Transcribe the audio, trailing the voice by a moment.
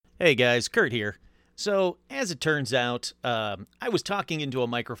Hey guys, Kurt here. So, as it turns out, I was talking into a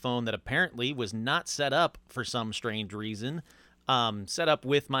microphone that apparently was not set up for some strange reason, set up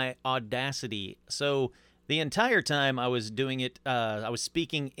with my Audacity. So, the entire time I was doing it, I was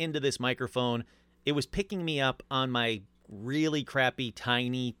speaking into this microphone, it was picking me up on my really crappy,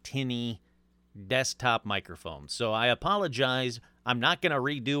 tiny, tinny desktop microphone. So, I apologize. I'm not going to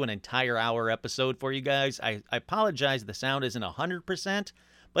redo an entire hour episode for you guys. I apologize, the sound isn't 100%.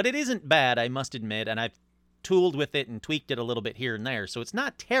 But it isn't bad, I must admit, and I've tooled with it and tweaked it a little bit here and there, so it's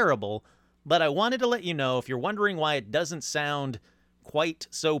not terrible, but I wanted to let you know, if you're wondering why it doesn't sound quite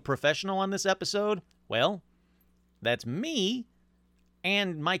so professional on this episode, well, that's me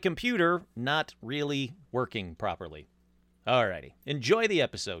and my computer not really working properly. Alrighty, enjoy the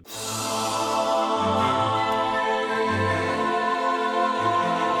episode.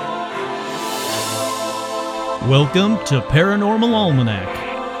 Welcome to Paranormal Almanac.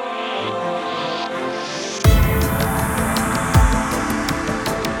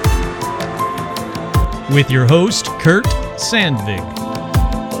 With your host, Kurt Sandvig.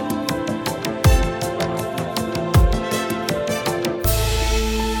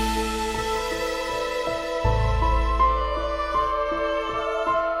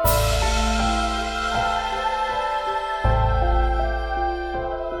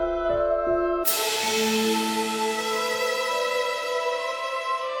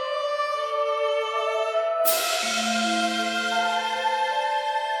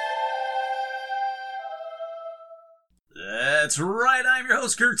 That's right, I'm your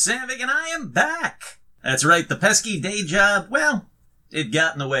host, Kurt Sandvig, and I am back. That's right, the pesky day job, well, it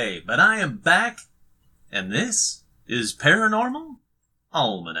got in the way, but I am back, and this is Paranormal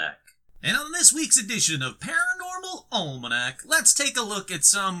Almanac. And on this week's edition of Paranormal Almanac, let's take a look at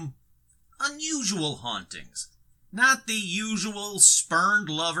some unusual hauntings. Not the usual spurned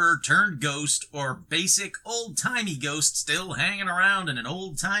lover turned ghost or basic old-timey ghost still hanging around in an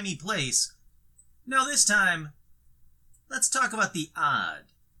old-timey place. No, this time, let's talk about the odd,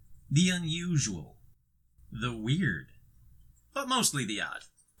 the unusual, the weird, but mostly the odd.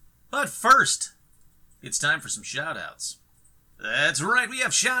 But first, it's time for some shout-outs. That's right, we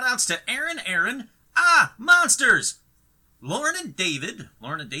have shout-outs to Aaron, Monsters! Lauren and David,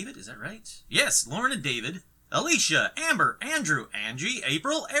 is that right? Yes, Lauren and David, Alicia, Amber, Andrew, Angie,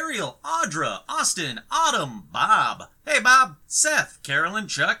 April, Ariel, Audra, Austin, Autumn, Bob. Hey Bob, Seth, Carolyn,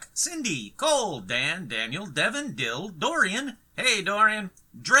 Chuck, Cindy, Cole, Dan, Daniel, Devin, Dill, Dorian. Hey Dorian,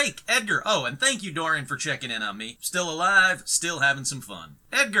 Drake, Edgar. Oh, and thank you Dorian for checking in on me. Still alive, still having some fun.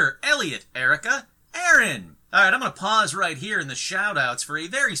 Edgar, Elliot, Erica, Aaron. Alright, I'm going to pause right here in the shout-outs for a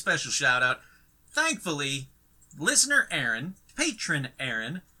very special shout-out. Thankfully, listener Aaron, patron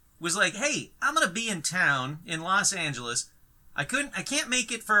Aaron, was like, hey, I'm going to be in town in Los Angeles. I can't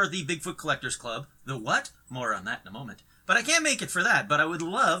make it for the Bigfoot Collectors Club. The what? More on that in a moment. But I can't make it for that, but I would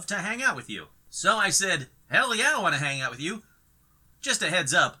love to hang out with you. So I said, hell yeah, I want to hang out with you. Just a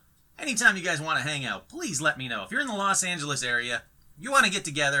heads up, anytime you guys want to hang out, please let me know. If you're in the Los Angeles area, you want to get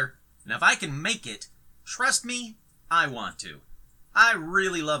together, and if I can make it, trust me, I want to. I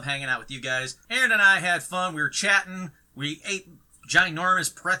really love hanging out with you guys. Aaron and I had fun. We were chatting. We ate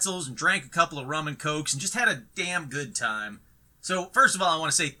ginormous pretzels and drank a couple of rum and cokes and just had a damn good time. So first of all, I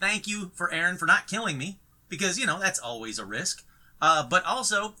want to say thank you for Erin for not killing me, because, you know, that's always a risk. But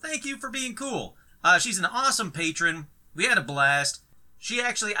also, thank you for being cool. She's an awesome patron. We had a blast.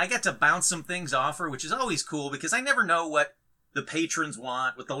 I got to bounce some things off her, which is always cool, because I never know what the patrons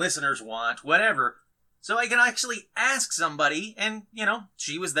want, what the listeners want, whatever. So I can actually ask somebody, and, you know,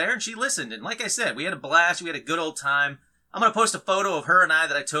 she was there and she listened. And like I said, we had a blast. We had a good old time. I'm going to post a photo of her and I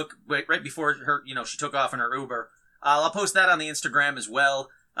that I took right before her, you know, she took off in her Uber. I'll post that on the Instagram as well.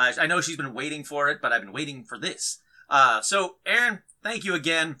 I know she's been waiting for it, but I've been waiting for this. So, Aaron, thank you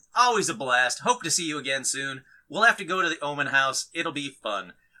again. Always a blast. Hope to see you again soon. We'll have to go to the Omen House. It'll be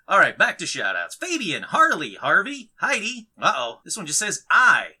fun. All right, back to shoutouts. Fabian, Harley, Harvey, Heidi. Uh-oh, this one just says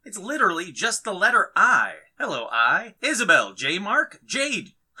I. It's literally just the letter I. Hello, I. Isabel, J. Mark,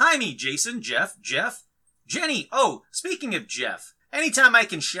 Jade, Jaime, Jason, Jeff, Jenny. Oh, speaking of Jeff, anytime I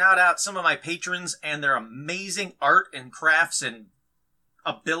can shout out some of my patrons and their amazing art and crafts and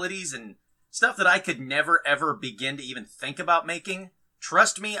abilities and stuff that I could never ever begin to even think about making,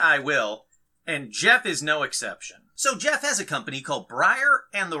 trust me, I will. And Jeff is no exception. So Jeff has a company called Briar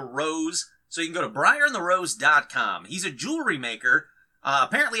and the Rose. So you can go to briarandtherose.com. He's a jewelry maker,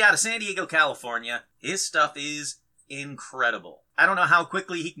 apparently out of San Diego, California. His stuff is incredible. I don't know how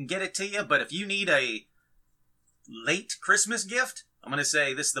quickly he can get it to you, but if you need a late Christmas gift, I'm going to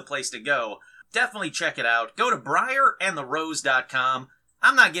say this is the place to go. Definitely check it out. Go to briarandtherose.com.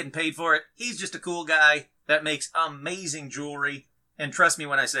 I'm not getting paid for it. He's just a cool guy that makes amazing jewelry. And trust me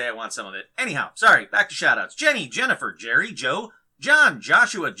when I say I want some of it. Anyhow, sorry, back to shoutouts. Jenny, Jennifer, Jerry, Joe, John,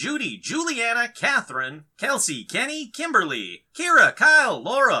 Joshua, Judy, Juliana, Catherine, Kelsey, Kenny, Kimberly, Kira, Kyle,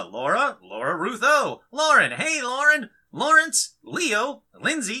 Laura, Ruth O, Lauren, hey Lauren, Lawrence, Leo,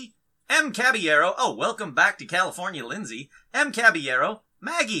 Lindsay, M. Caballero, oh, welcome back to California, Lindsay, M. Caballero,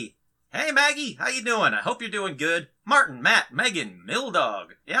 Maggie, hey Maggie, how you doing? I hope you're doing good. Martin, Matt, Megan, Mildog,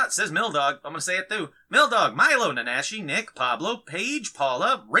 yeah, it says Mildog, I'm gonna say it too. Mildog, Milo, Nanashi, Nick, Pablo, Paige,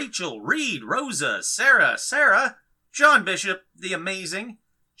 Paula, Rachel, Reed, Rosa, Sarah, Sean Bishop, the amazing,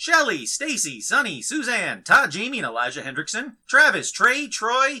 Shelly, Stacy, Sunny, Suzanne, Todd, Jamie, and Elijah Hendrickson, Travis, Trey,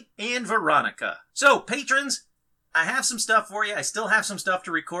 Troy, and Veronica. So, patrons, I have some stuff for you. I still have some stuff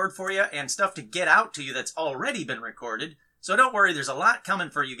to record for you and stuff to get out to you that's already been recorded. So don't worry, there's a lot coming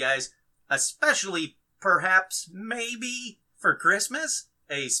for you guys, especially, perhaps, maybe, for Christmas.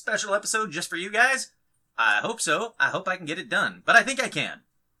 A special episode just for you guys. I hope so. I hope I can get it done. But I think I can.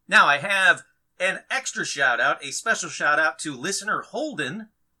 Now, I have an extra shout out, a special shout out to listener Holden.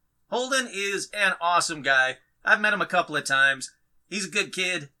 Holden is an awesome guy. I've met him a couple of times. He's a good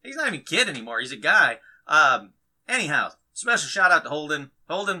kid. He's not even a kid anymore. He's a guy. Anyhow, special shout out to Holden.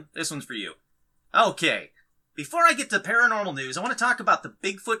 Holden, this one's for you. Okay. Before I get to paranormal news, I want to talk about the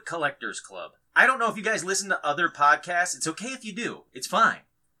Bigfoot Collectors Club. I don't know if you guys listen to other podcasts. It's okay if you do. It's fine.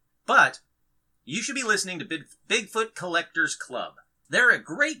 But you should be listening to Bigfoot Collectors Club. They're a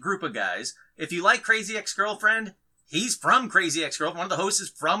great group of guys. If you like Crazy Ex-Girlfriend, he's from Crazy Ex-Girlfriend. One of the hosts is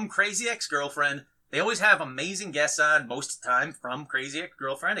from Crazy Ex-Girlfriend. They always have amazing guests on, most of the time, from Crazy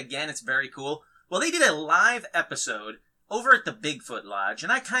Ex-Girlfriend. Again, it's very cool. Well, they did a live episode over at the Bigfoot Lodge,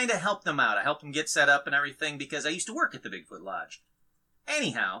 and I kind of helped them out. I helped them get set up and everything because I used to work at the Bigfoot Lodge.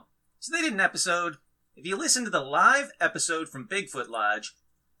 Anyhow, so they did an episode. If you listen to the live episode from Bigfoot Lodge,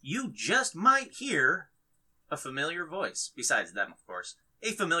 you just might hear a familiar voice. Besides them, of course.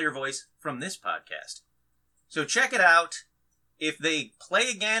 A familiar voice from this podcast. So check it out. If they play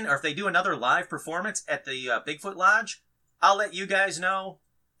again, or if they do another live performance at the Bigfoot Lodge, I'll let you guys know.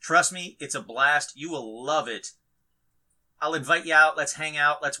 Trust me, it's a blast. You will love it. I'll invite you out. Let's hang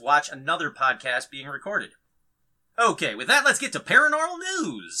out. Let's watch another podcast being recorded. Okay, with that, let's get to paranormal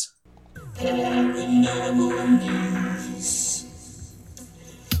news.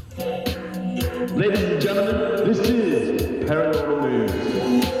 Ladies and gentlemen, this is Paranormal News.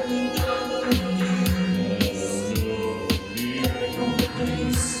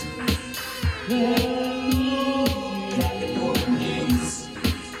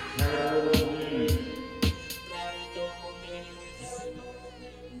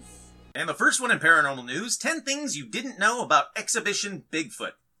 And the first one in paranormal news, 10 things you didn't know about Exhibition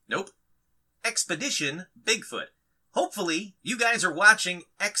Bigfoot. Nope. Expedition Bigfoot. Hopefully, you guys are watching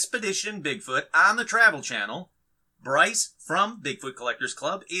Expedition Bigfoot on the Travel Channel. Bryce from Bigfoot Collectors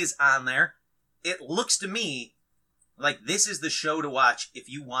Club is on there. It looks to me like this is the show to watch if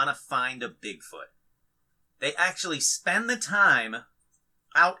you want to find a Bigfoot. They actually spend the time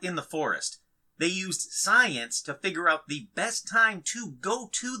out in the forest. They used science to figure out the best time to go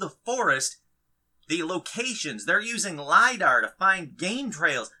to the forest, the locations. They're using LiDAR to find game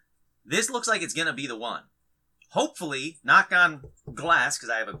trails. This looks like it's going to be the one. Hopefully, knock on glass,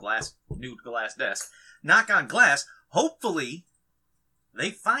 because I have a new glass desk. Knock on glass. Hopefully, they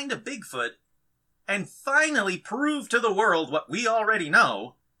find a Bigfoot and finally prove to the world what we already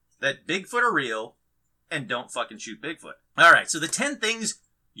know, that Bigfoot are real and don't fucking shoot Bigfoot. All right, so the 10 things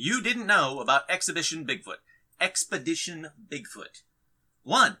you didn't know about Exhibition Bigfoot. Expedition Bigfoot.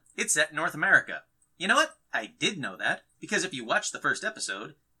 1. It's set in North America. You know what? I did know that, because if you watch the first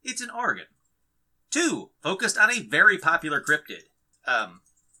episode, it's in Oregon. 2. Focused on a very popular cryptid.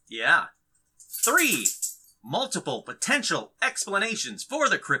 Yeah. 3. Multiple potential explanations for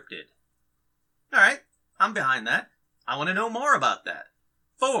the cryptid. Alright, I'm behind that. I want to know more about that.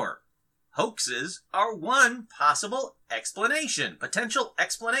 4. Hoaxes are one possible explanation. Potential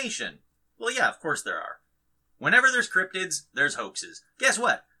explanation. Well, yeah, of course there are. Whenever there's cryptids, there's hoaxes. Guess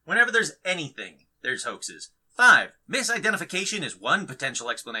what? Whenever there's anything, there's hoaxes. 5. Misidentification is one potential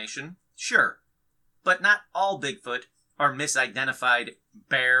explanation. Sure. But not all Bigfoot are misidentified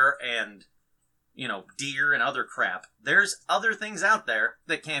bear and, deer and other crap. There's other things out there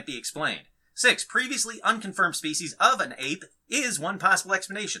that can't be explained. 6. Previously unconfirmed species of an ape is one possible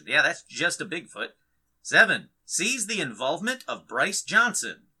explanation. Yeah, that's just a Bigfoot. 7. Sees the involvement of Bryce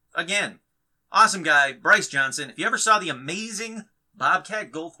Johnson. Again, awesome guy, Bryce Johnson. If you ever saw the amazing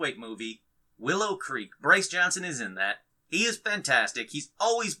Bobcat Goldthwait movie, Willow Creek, Bryce Johnson is in that. He is fantastic.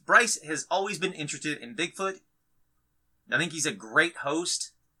 Bryce has always been interested in Bigfoot. I think he's a great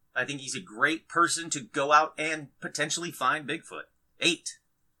host. I think he's a great person to go out and potentially find Bigfoot. 8.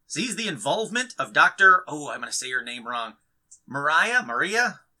 Sees the involvement of Dr. I'm going to say her name wrong. Maria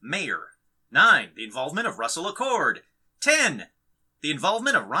Mayer. 9. The involvement of Russell Accord. 10. The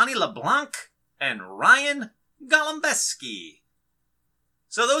involvement of Ronnie LeBlanc and Ryan Golombeski.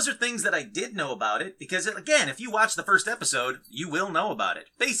 So those are things that I did know about it, because, again, if you watch the first episode, you will know about it.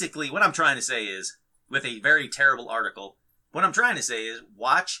 Basically, what I'm trying to say is, with a very terrible article, what I'm trying to say is,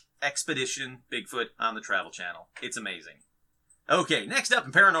 watch Expedition Bigfoot on the Travel Channel. It's amazing. Okay, next up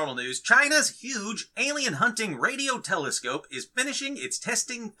in paranormal news, China's huge alien hunting radio telescope is finishing its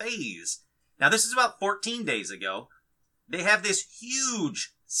testing phase. Now, this is about 14 days ago. They have this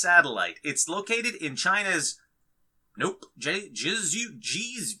huge satellite. It's located in China's Guizhou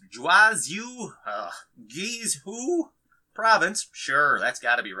province. Sure, that's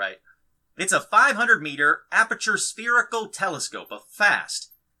gotta be right. It's a 500-meter aperture spherical telescope, a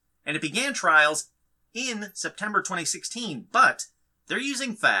FAST, and it began trials in September 2016, but they're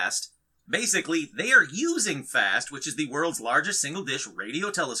using FAST. Basically, they are using FAST, which is the world's largest single-dish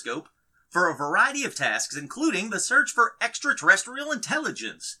radio telescope, for a variety of tasks, including the search for extraterrestrial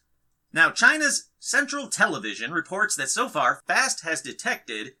intelligence. Now, China's Central Television reports that so far, FAST has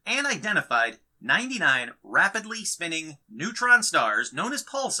detected and identified 99 rapidly spinning neutron stars known as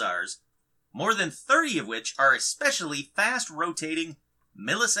pulsars, more than 30 of which are especially fast-rotating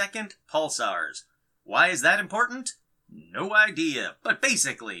millisecond pulsars. Why is that important? No idea. But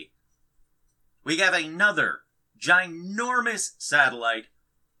basically, we have another ginormous satellite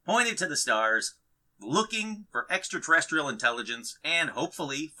pointed to the stars, looking for extraterrestrial intelligence, and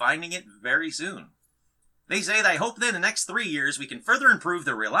hopefully finding it very soon. They say they hope that in the next 3 years we can further improve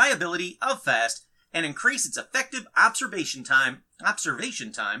the reliability of FAST and increase its effective observation time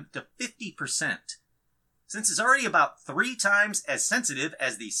to 50%. Since it's already about 3 times as sensitive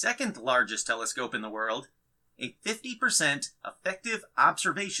as the second largest telescope in the world, a 50% effective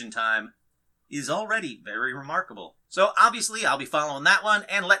observation time is already very remarkable. So obviously I'll be following that one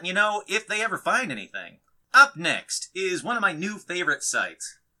and letting you know if they ever find anything. Up next is one of my new favorite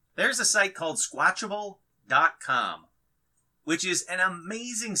sites. There's a site called Squatchable.com, which is an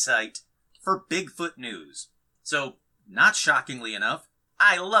amazing site for Bigfoot news. So, not shockingly enough,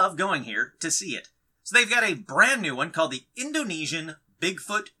 I love going here to see it. So they've got a brand new one called the Indonesian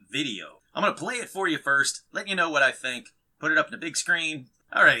Bigfoot Video. I'm going to play it for you first, let you know what I think, put it up on the big screen.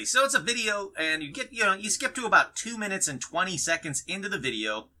 Alrighty, so it's a video, and you skip to about 2 minutes and 20 seconds into the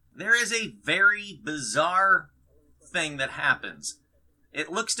video. There is a very bizarre thing that happens.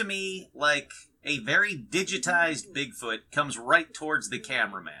 It looks to me like a very digitized Bigfoot comes right towards the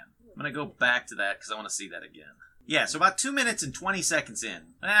cameraman. I'm going to go back to that because I want to see that again. Yeah, so about 2 minutes and 20 seconds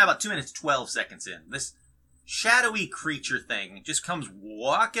in, about 2 minutes 12 seconds in, this shadowy creature thing just comes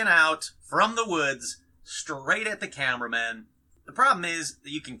walking out from the woods straight at the cameraman. The problem is that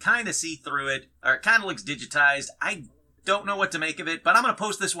you can kind of see through it, or it kind of looks digitized. I don't know what to make of it, but I'm going to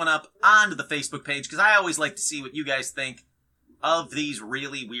post this one up onto the Facebook page because I always like to see what you guys think of these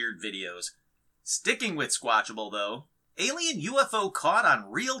really weird videos. Sticking with Squatchable, though, alien UFO caught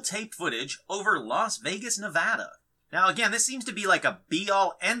on real tape footage over Las Vegas, Nevada. Now, again, this seems to be like a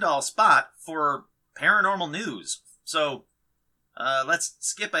be-all, end-all spot for paranormal news. So, let's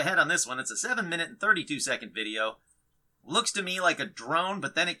skip ahead on this one. It's a 7-minute and 32-second video. Looks to me like a drone,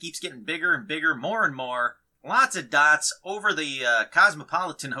 but then it keeps getting bigger and bigger, more and more. Lots of dots over the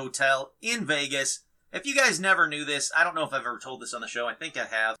Cosmopolitan Hotel in Vegas. If you guys never knew this, I don't know if I've ever told this on the show. I think I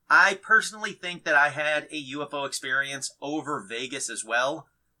have. I personally think that I had a UFO experience over Vegas as well.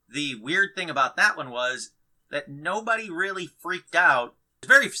 The weird thing about that one was that nobody really freaked out. It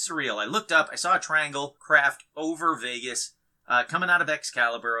was very surreal. I looked up, I saw a triangle craft over Vegas, coming out of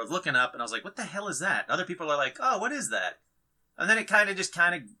Excalibur. I was looking up and I was like, what the hell is that? And other people are like, oh, what is that? And then it kind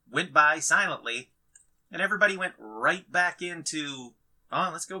of went by silently. And everybody went right back into, oh,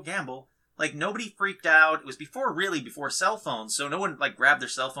 let's go gamble. Like, nobody freaked out. It was before cell phones, so no one, grabbed their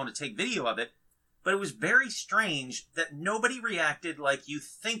cell phone to take video of it. But it was very strange that nobody reacted like you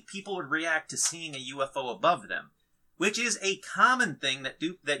think people would react to seeing a UFO above them. Which is a common thing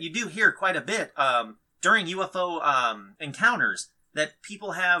that you do hear quite a bit during UFO encounters. That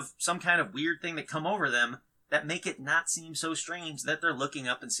people have some kind of weird thing that come over them that make it not seem so strange that they're looking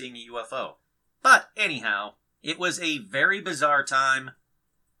up and seeing a UFO. But anyhow, it was a very bizarre time.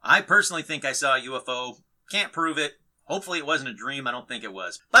 I personally think I saw a UFO. Can't prove it. Hopefully it wasn't a dream. I don't think it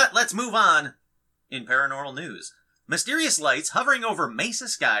was. But let's move on in paranormal news. Mysterious lights hovering over Mesa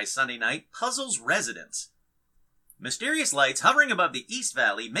skies Sunday night puzzles residents. Mysterious lights hovering above the East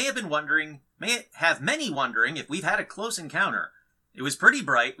Valley may have many wondering if we've had a close encounter. It was pretty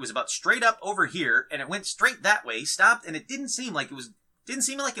bright, it was about straight up over here, and it went straight that way, stopped, and it didn't seem like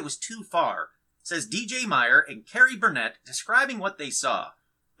it was too far, says DJ Meyer and Carrie Burnett describing what they saw.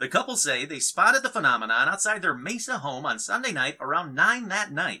 The couple say they spotted the phenomenon outside their Mesa home on Sunday night around 9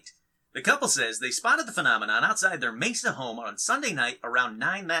 that night. The couple says they spotted the phenomenon outside their Mesa home on Sunday night around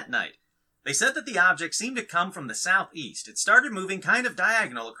 9 that night. They said that the object seemed to come from the southeast. It started moving kind of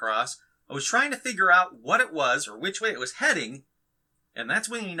diagonal across. I was trying to figure out what it was or which way it was heading, and that's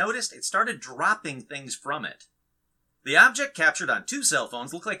when he noticed it started dropping things from it. The object captured on 2 cell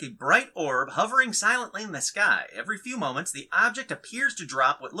phones looked like a bright orb hovering silently in the sky. Every few moments, the object appears to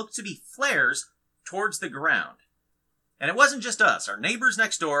drop what looked to be flares towards the ground. And it wasn't just us. Our neighbors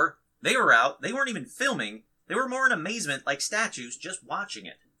next door, they were out. They weren't even filming. They were more in amazement like statues just watching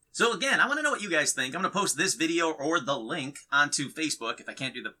it. So again, I want to know what you guys think. I'm going to post this video or the link onto Facebook. If I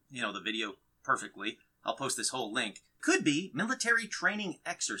can't do the video perfectly, I'll post this whole link. Could be military training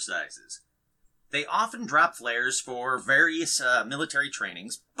exercises. They often drop flares for various military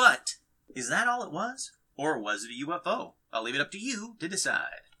trainings, but is that all it was? Or was it a UFO? I'll leave it up to you to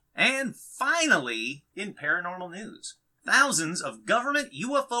decide. And finally, in paranormal news, thousands of government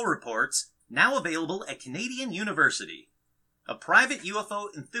UFO reports now available at Canadian University. A private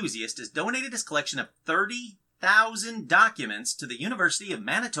UFO enthusiast has donated his collection of 30,000 documents to the University of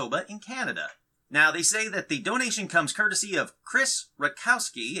Manitoba in Canada. Now, they say that the donation comes courtesy of Chris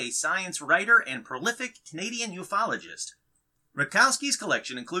Rakowski, a science writer and prolific Canadian ufologist. Rakowski's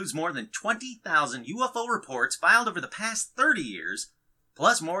collection includes more than 20,000 UFO reports filed over the past 30 years,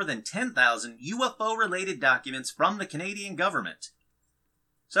 plus more than 10,000 UFO-related documents from the Canadian government.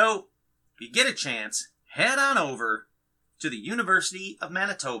 So, if you get a chance, head on over to the University of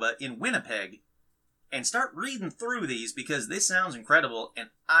Manitoba in Winnipeg and start reading through these because this sounds incredible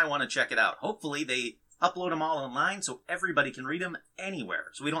and I want to check it out. Hopefully they upload them all online so everybody can read them anywhere.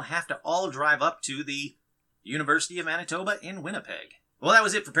 So we don't have to all drive up to the University of Manitoba in Winnipeg. Well, that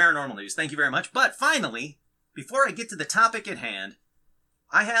was it for Paranormal News. Thank you very much. But finally, before I get to the topic at hand,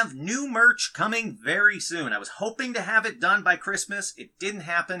 I have new merch coming very soon. I was hoping to have it done by Christmas. It didn't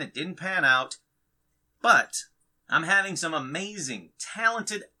happen. It didn't pan out. But I'm having some amazing,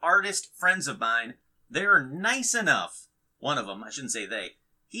 talented artist friends of mine. They're nice enough, one of them, I shouldn't say they,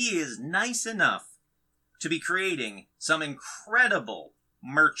 he is nice enough to be creating some incredible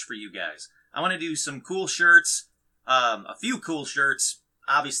merch for you guys. I want to do some cool shirts, a few cool shirts,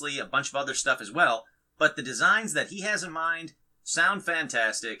 obviously a bunch of other stuff as well, but the designs that he has in mind sound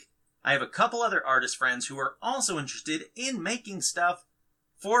fantastic. I have a couple other artist friends who are also interested in making stuff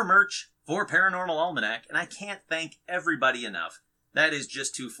for merch for Paranormal Almanac, and I can't thank everybody enough. That is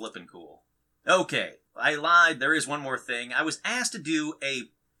just too flippin' cool. Okay, I lied. There is one more thing. I was asked to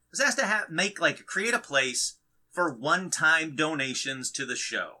create a place for one-time donations to the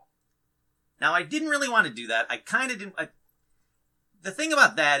show. Now, I didn't really want to do that. I kind of didn't. The thing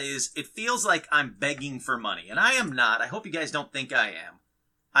about that is, it feels like I'm begging for money, and I am not. I hope you guys don't think I am.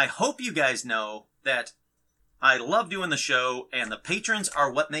 I hope you guys know that I love doing the show, and the patrons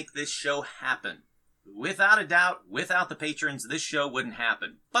are what make this show happen. Without a doubt, without the patrons, this show wouldn't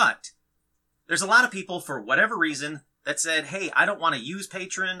happen. But there's a lot of people, for whatever reason, that said, hey, I don't want to use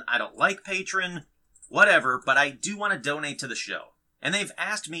Patreon, I don't like Patreon, whatever, but I do want to donate to the show. And they've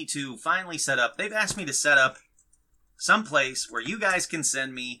asked me to set up some place where you guys can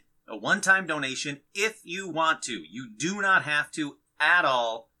send me a one-time donation if you want to. You do not have to at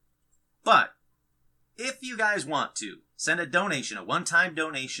all, but if you guys want to send a one-time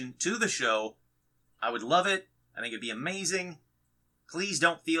donation to the show, I would love it. I think it'd be amazing. Please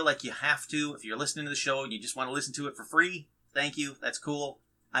don't feel like you have to. If you're listening to the show and you just want to listen to it for free, thank you. That's cool.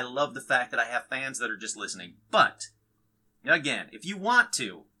 I love the fact that I have fans that are just listening. But, again, if you want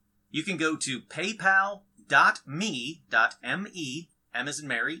to, you can go to paypal.me, M as in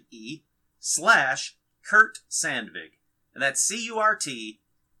Mary, / Kurt Sandvig. And that's CURT,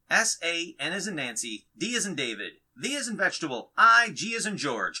 SAN as in Nancy, D as in David, V as in Vegetable, G as in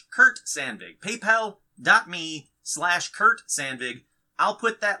George, Kurt Sandvig. Paypal.me / Kurt Sandvig. I'll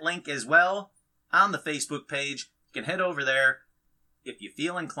put that link as well on the Facebook page. You can head over there. If you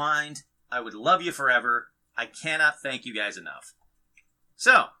feel inclined, I would love you forever. I cannot thank you guys enough.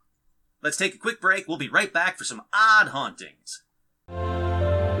 So, let's take a quick break. We'll be right back for some odd hauntings.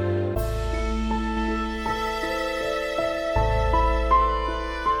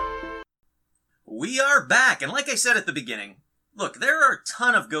 We are back, and like I said at the beginning, look, there are a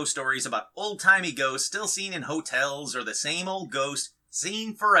ton of ghost stories about old-timey ghosts still seen in hotels or the same old ghost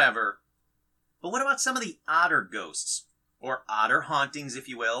seen forever. But what about some of the odder ghosts, or odder hauntings, if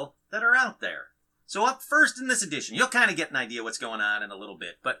you will, that are out there? So up first in this edition, you'll kind of get an idea what's going on in a little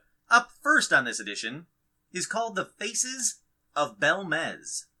bit, but up first on this edition is called The Faces of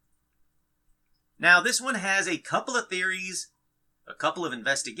Belmez. Now, this one has a couple of theories, a couple of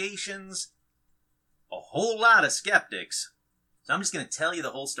investigations, a whole lot of skeptics. So I'm just going to tell you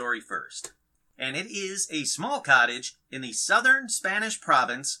the whole story first. And it is a small cottage in the southern Spanish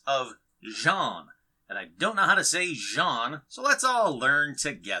province of Jaén. And I don't know how to say Jean, so let's all learn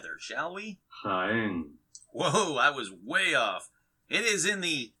together, shall we? Jaén. Whoa, I was way off. It is in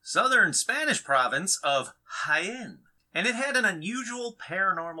the southern Spanish province of Jaén. And it had an unusual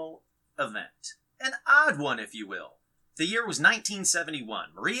paranormal event. An odd one, if you will. The year was 1971.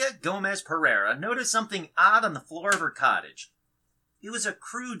 Maria Gomez Pereira noticed something odd on the floor of her cottage. It was a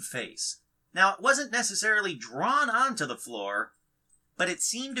crude face. Now, it wasn't necessarily drawn onto the floor, but it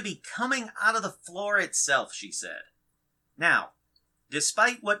seemed to be coming out of the floor itself, she said. Now,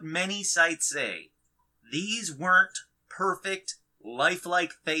 despite what many sites say, these weren't perfect,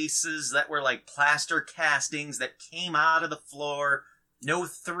 lifelike faces that were like plaster castings that came out of the floor. No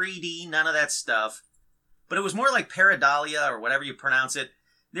 3D, none of that stuff. But it was more like pareidolia, or whatever you pronounce it.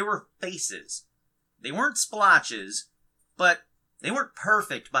 They were faces. They weren't splotches, but they weren't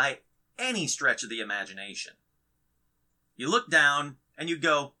perfect by any stretch of the imagination. You look down, and you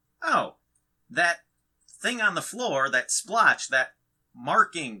go, oh, that thing on the floor, that splotch, that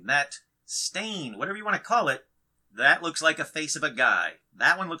marking, that stain, whatever you want to call it, that looks like a face of a guy.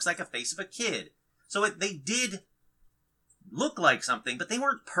 That one looks like a face of a kid. So they did look like something, but they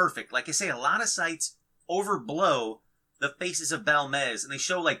weren't perfect. Like I say, a lot of sites overblow the faces of Belmez, and they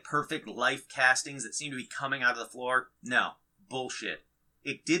show like perfect life castings that seem to be coming out of the floor. No, bullshit.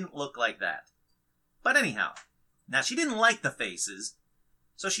 It didn't look like that. But anyhow, now she didn't like the faces,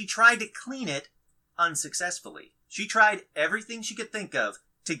 so she tried to clean it unsuccessfully. She tried everything she could think of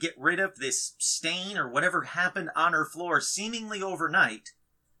to get rid of this stain or whatever happened on her floor seemingly overnight,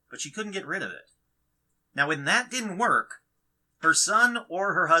 but she couldn't get rid of it. Now, when that didn't work, her son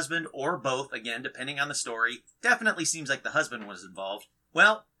or her husband, or both, again, depending on the story, definitely seems like the husband was involved.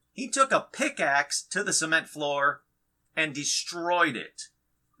 Well, he took a pickaxe to the cement floor and destroyed it.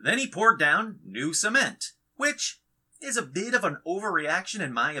 Then he poured down new cement, which is a bit of an overreaction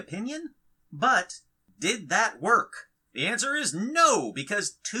in my opinion, but did that work? The answer is no,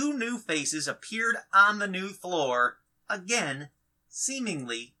 because two new faces appeared on the new floor, again,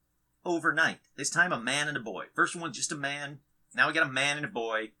 seemingly overnight. This time a man and a boy. First one just a man, now we got a man and a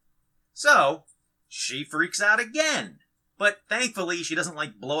boy. So, she freaks out again. But thankfully she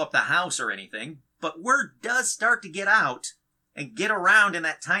doesn't blow up the house or anything, but word does start to get out and get around in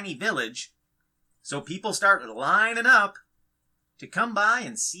that tiny village, so people start lining up to come by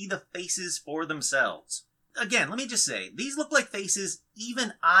and see the faces for themselves. Again, let me just say, these look like faces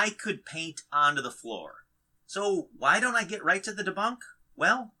even I could paint onto the floor. So why don't I get right to the debunk?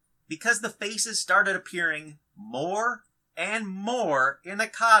 Well, because the faces started appearing more and more in the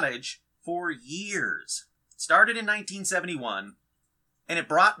cottage for years. It started in 1971, and it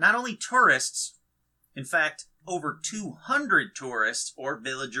brought not only tourists, in fact, over 200 tourists, or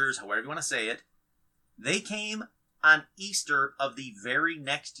villagers, however you want to say it. They came on Easter of the very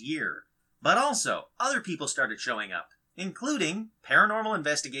next year. But also, other people started showing up, including paranormal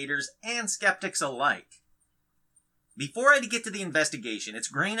investigators and skeptics alike. Before I get to the investigation, it's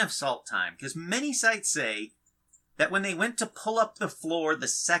grain of salt time, because many sites say that when they went to pull up the floor the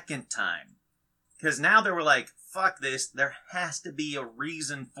second time, because now they were like, fuck this, there has to be a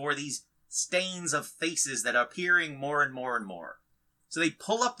reason for these stains of faces that are appearing more and more and more. So they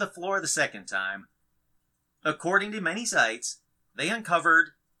pull up the floor the second time. According to many sites, they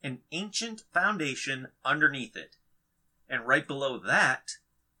uncovered an ancient foundation underneath it. And right below that,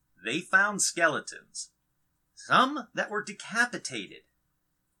 they found skeletons. Some that were decapitated.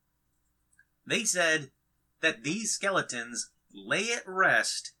 They said that these skeletons lay at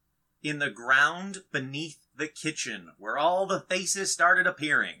rest in the ground beneath the kitchen, where all the faces started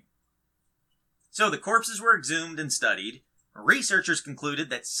appearing. So the corpses were exhumed and studied. Researchers concluded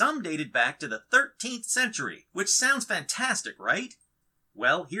that some dated back to the 13th century, which sounds fantastic, right?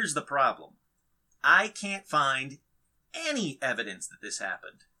 Well, here's the problem. I can't find any evidence that this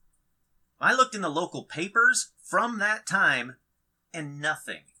happened. I looked in the local papers from that time, and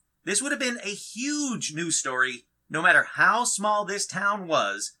nothing. This would have been a huge news story, no matter how small this town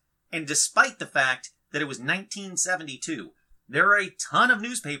was, and despite the fact that it was 1972. There are a ton of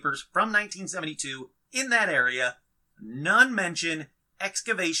newspapers from 1972 in that area. None mention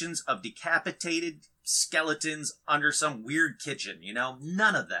excavations of decapitated skeletons under some weird kitchen,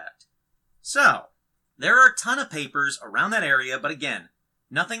 none of that. So, there are a ton of papers around that area, but again,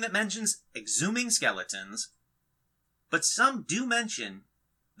 nothing that mentions exhuming skeletons, but some do mention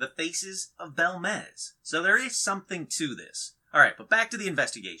the faces of Belmez. So there is something to this. Alright, but back to the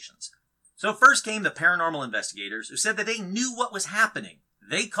investigations. So first came the paranormal investigators who said that they knew what was happening.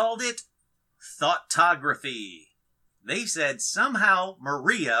 They called it thoughtography. They said somehow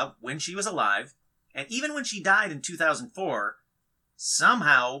Maria, when she was alive, and even when she died in 2004,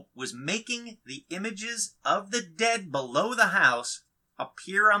 somehow was making the images of the dead below the house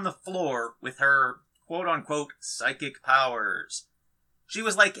appear on the floor with her quote-unquote psychic powers. She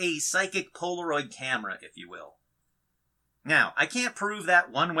was like a psychic Polaroid camera, if you will. Now, I can't prove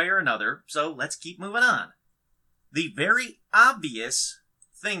that one way or another, so let's keep moving on. The very obvious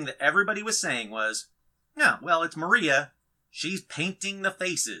thing that everybody was saying was, yeah, well, it's Maria. She's painting the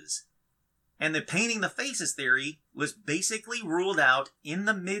faces. And the painting the faces theory was basically ruled out in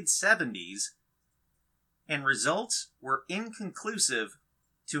the mid-70s, and results were inconclusive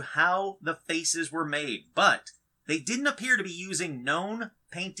to how the faces were made, but they didn't appear to be using known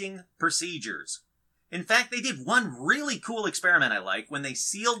painting procedures. In fact, they did one really cool experiment I like when they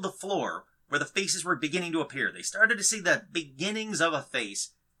sealed the floor where the faces were beginning to appear. They started to see the beginnings of a face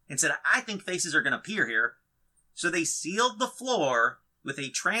and said, I think faces are going to appear here. So they sealed the floor with a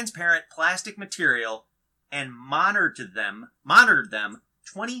transparent plastic material and monitored them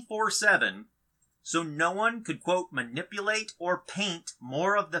 24/7 so no one could, quote, manipulate or paint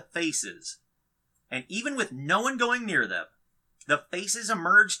more of the faces. And even with no one going near them, the faces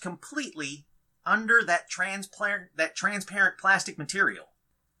emerged completely under that transparent plastic material.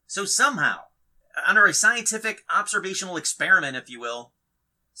 So somehow, under a scientific observational experiment, if you will,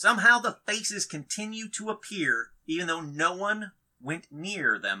 somehow the faces continue to appear even though no one went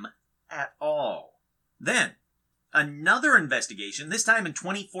near them at all. Then, another investigation, this time in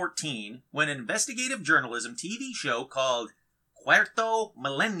 2014, when an investigative journalism TV show called Cuarto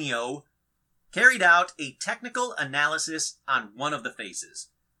Milenio carried out a technical analysis on one of the faces.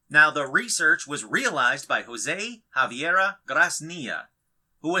 Now, the research was realized by Jose Javiera Grasnia,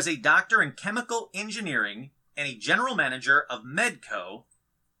 who was a doctor in chemical engineering and a general manager of Medco,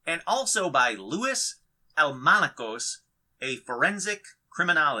 and also by Luis Almanacos, a forensic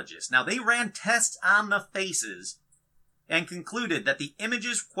criminologist. Now, they ran tests on the faces and concluded that the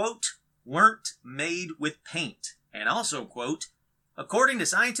images, quote, weren't made with paint, and also, quote, according to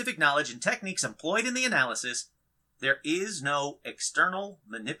scientific knowledge and techniques employed in the analysis, there is no external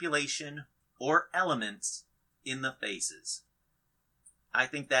manipulation or elements in the faces. I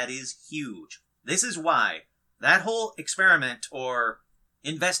think that is huge. This is why that whole experiment or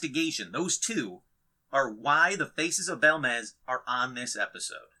investigation, those two, are why the faces of Belmez are on this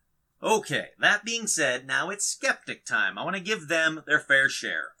episode. Okay, that being said, now it's skeptic time. I want to give them their fair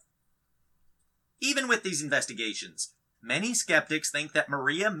share. Even with these investigations, many skeptics think that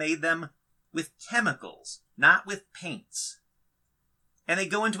Maria made them with chemicals, not with paints. And they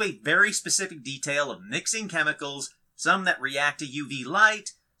go into a very specific detail of mixing chemicals, some that react to UV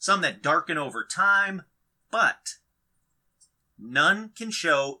light, some that darken over time, but none can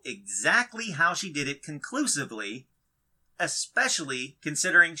show exactly how she did it conclusively, especially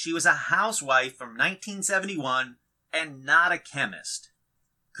considering she was a housewife from 1971 and not a chemist.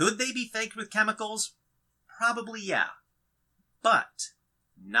 Could they be faked with chemicals? Probably yeah. But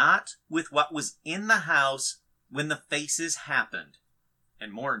not with what was in the house when the faces happened.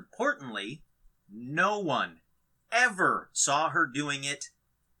 And more importantly, no one ever saw her doing it.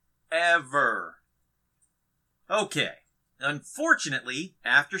 Ever. Okay. Unfortunately,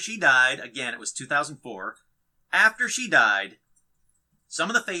 after she died, again, it was 2004, after she died, some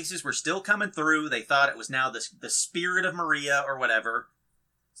of the faces were still coming through. They thought it was now the spirit of Maria or whatever.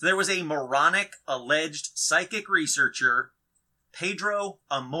 So there was a moronic, alleged psychic researcher, Pedro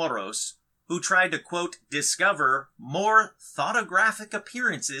Amoros, who tried to, quote, discover more thoughtographic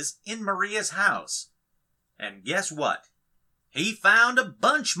appearances in Maria's house. And guess what? He found a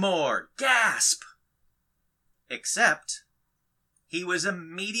bunch more. Gasp! Except, he was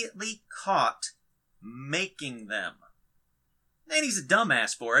immediately caught making them. And he's a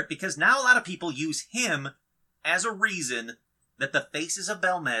dumbass for it, because now a lot of people use him as a reason that the faces of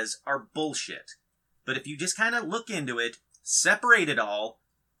Belmez are bullshit. But if you just kind of look into it, separate it all,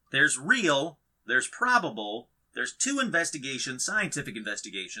 there's real, there's probable, there's two investigations, scientific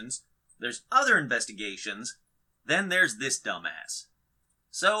investigations, there's other investigations, then there's this dumbass.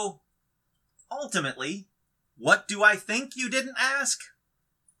 So, ultimately, what do I think, you didn't ask?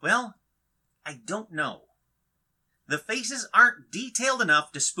 Well, I don't know. The faces aren't detailed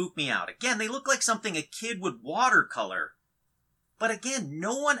enough to spook me out. Again, they look like something a kid would watercolor. But again,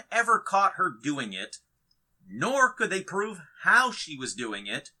 no one ever caught her doing it, nor could they prove how she was doing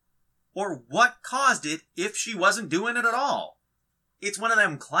it, or what caused it if she wasn't doing it at all. It's one of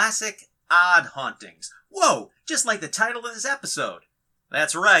them classic odd hauntings. Whoa, just like the title of this episode.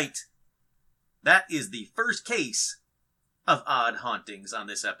 That's right. That is the first case of odd hauntings on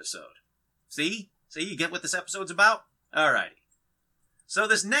this episode. See? See, you get what this episode's about? Alrighty. So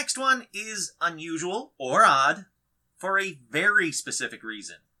this next one is unusual or odd for a very specific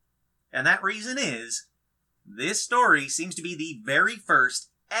reason. And that reason is, this story seems to be the very first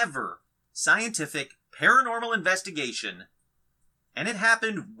ever scientific paranormal investigation, and it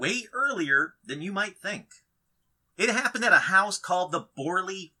happened way earlier than you might think. It happened at a house called the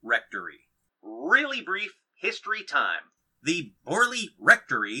Borley Rectory. Really brief history time. The Borley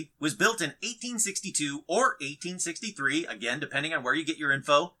Rectory was built in 1862 or 1863, again, depending on where you get your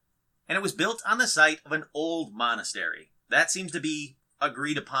info, and it was built on the site of an old monastery. That seems to be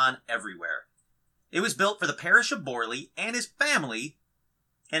agreed upon everywhere. It was built for the parish of Borley and his family,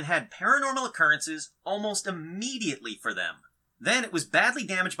 and had paranormal occurrences almost immediately for them. Then it was badly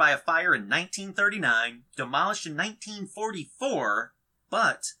damaged by a fire in 1939, demolished in 1944,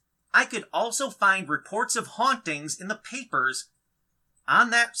 but I could also find reports of hauntings in the papers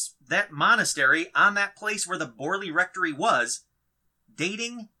on that monastery, on that place where the Borley Rectory was,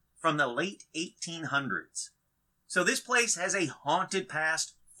 dating from the late 1800s. So this place has a haunted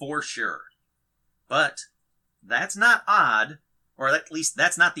past for sure. But that's not odd, or at least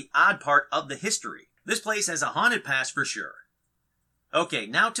that's not the odd part of the history. This place has a haunted past for sure. Okay,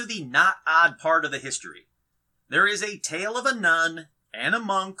 now to the not odd part of the history. There is a tale of a nun and a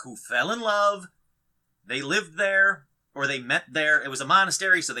monk who fell in love. They lived there, or they met there. It was a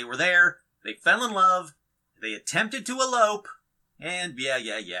monastery, so they were there. They fell in love. They attempted to elope. And yeah,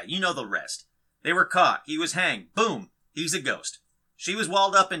 you know the rest. They were caught. He was hanged. Boom. He's a ghost. She was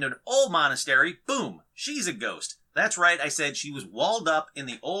walled up in an old monastery. Boom. She's a ghost. That's right, I said she was walled up in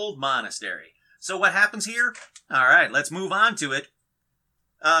the old monastery. So what happens here? All right, let's move on to it.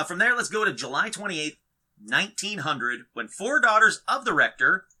 From there, let's go to July 28th, 1900, when 4 daughters of the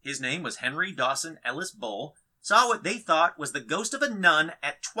rector, his name was Henry Dawson Ellis Bull, saw what they thought was the ghost of a nun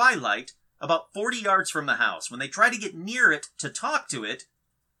at twilight about 40 yards from the house. When they tried to get near it to talk to it,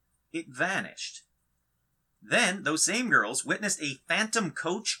 it vanished. Then, those same girls witnessed a phantom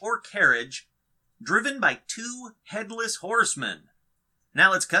coach or carriage driven by 2 headless horsemen.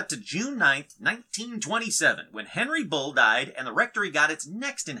 Now let's cut to June 9th, 1927, when Henry Bull died and the rectory got its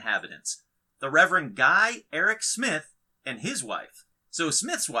next inhabitants, the Reverend Guy Eric Smith and his wife. So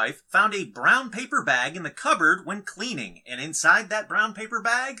Smith's wife found a brown paper bag in the cupboard when cleaning, and inside that brown paper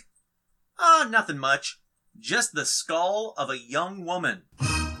bag? Nothing much. Just the skull of a young woman.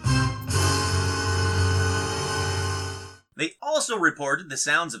 They also reported the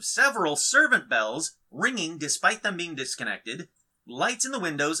sounds of several servant bells ringing despite them being disconnected, lights in the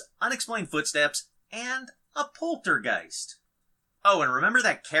windows, unexplained footsteps, and a poltergeist. Oh, and remember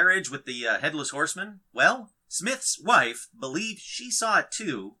that carriage with the headless horseman? Well, Smith's wife believed she saw it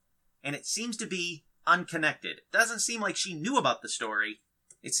too, and it seems to be unconnected. It doesn't seem like she knew about the story.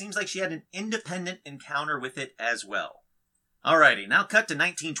 It seems like she had an independent encounter with it as well. Alrighty, now cut to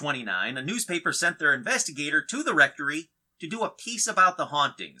 1929. A newspaper sent their investigator to the rectory to do a piece about the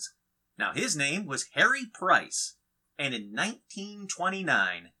hauntings. Now, his name was Harry Price, and in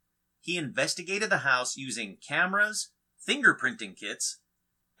 1929, he investigated the house using cameras, fingerprinting kits,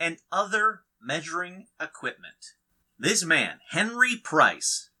 and other measuring equipment. This man, Henry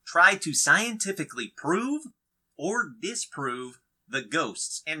Price, tried to scientifically prove or disprove the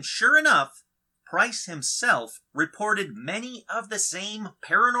ghosts, and sure enough, Price himself reported many of the same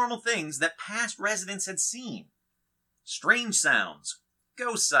paranormal things that past residents had seen. Strange sounds,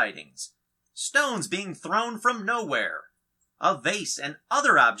 ghost sightings, stones being thrown from nowhere, a vase and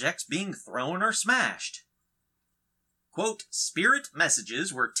other objects being thrown or smashed. Quote, spirit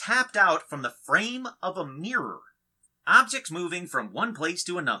messages were tapped out from the frame of a mirror, objects moving from one place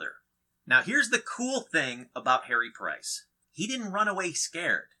to another. Now here's the cool thing about Harry Price. He didn't run away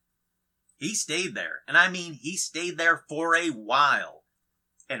scared. He stayed there, and I mean he stayed there for a while,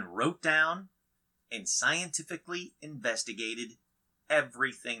 and wrote down and scientifically investigated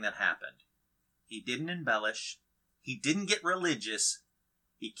everything that happened. He didn't embellish. He didn't get religious.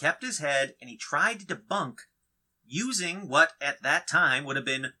 He kept his head, and he tried to debunk using what at that time would have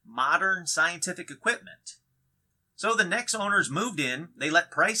been modern scientific equipment. So the next owners moved in, they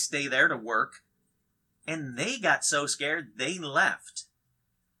let Price stay there to work, and they got so scared they left.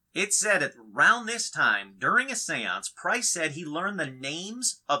 It said at around this time, during a seance, Price said he learned the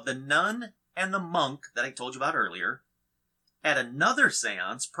names of the nun and the monk that I told you about earlier, At another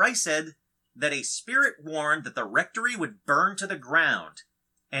seance, Price said that a spirit warned that the rectory would burn to the ground,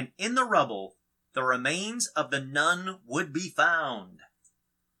 and in the rubble, the remains of the nun would be found.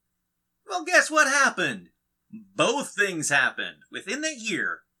 Well, guess what happened? Both things happened. Within the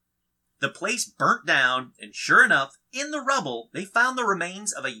year, the place burnt down, and sure enough, in the rubble, they found the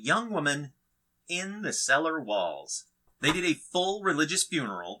remains of a young woman in the cellar walls. They did a full religious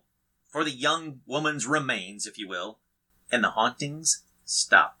funeral for the young woman's remains, if you will, and the hauntings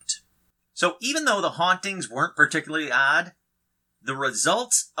stopped. So even though the hauntings weren't particularly odd, the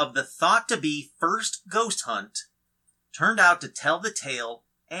results of the thought-to-be first ghost hunt turned out to tell the tale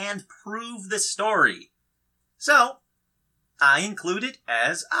and prove the story. So, I include it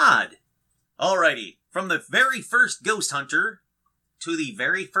as odd. Alrighty, from the very first ghost hunter to the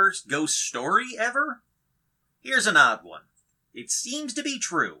very first ghost story ever, here's an odd one. It seems to be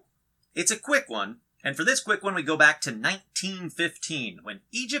true. It's a quick one, and for this quick one we go back to 1915, when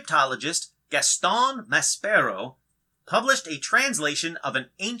Egyptologist Gaston Maspero published a translation of an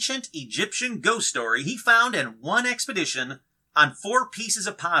ancient Egyptian ghost story he found in one expedition on 4 pieces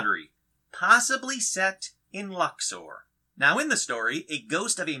of pottery, possibly set in Luxor. Now in the story, a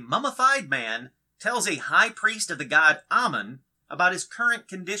ghost of a mummified man tells a high priest of the god Amun about his current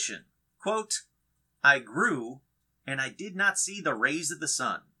condition. Quote, "I grew, and I did not see the rays of the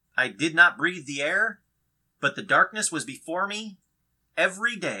sun. I did not breathe the air, but the darkness was before me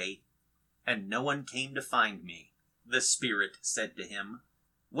every day, and no one came to find me," the spirit said to him.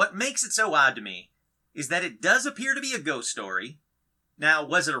 What makes it so odd to me is that it does appear to be a ghost story. Now,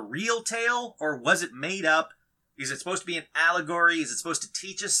 was it a real tale, or was it made up? Is it supposed to be an allegory? Is it supposed to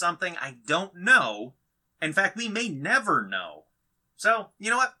teach us something? I don't know. In fact, we may never know. So, you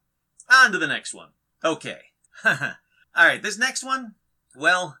know what? On to the next one. Okay. Alright, this next one?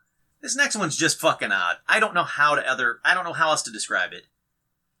 Well, this next one's just fucking odd. I don't know how else to describe it.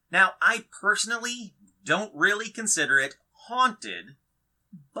 Now, I personally don't really consider it haunted,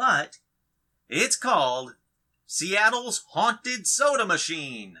 but it's called Seattle's Haunted Soda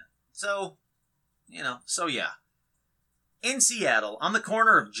Machine. So yeah. In Seattle, on the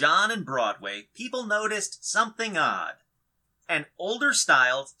corner of John and Broadway, people noticed something odd. An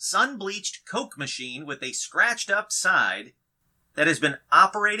older-styled, sun-bleached Coke machine with a scratched-up side that has been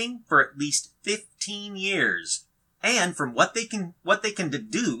operating for at least 15 years. And from what they can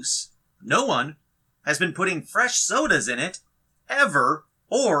deduce, no one has been putting fresh sodas in it ever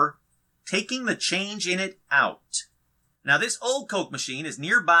or taking the change in it out. Now, this old Coke machine is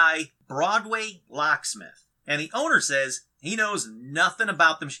nearby Broadway Locksmith, and the owner says he knows nothing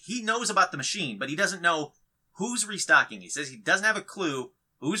about he knows about the machine, but he doesn't know who's restocking it. He says he doesn't have a clue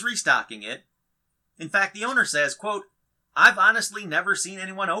who's restocking it. In fact, the owner says, quote, "I've honestly never seen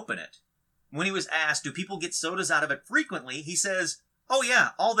anyone open it." When he was asked, do people get sodas out of it frequently, he says, "Oh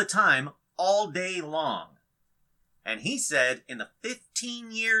yeah, all the time, all day long." And he said in the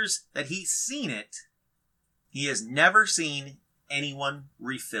 15 years that he's seen it, he has never seen anyone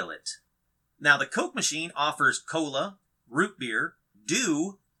refill it. Now, the Coke machine offers cola, root beer,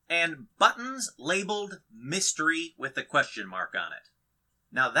 dew, and buttons labeled mystery with a question mark on it.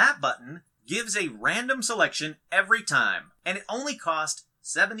 Now, that button gives a random selection every time, and it only cost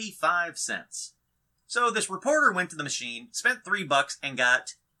 75 cents. So this reporter went to the machine, spent $3, and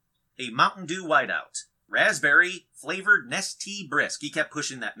got a Mountain Dew Whiteout, raspberry flavored Nestea Brisk. He kept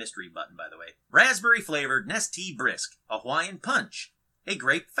pushing that mystery button, by the way. Raspberry flavored Nestea Brisk, a Hawaiian Punch, a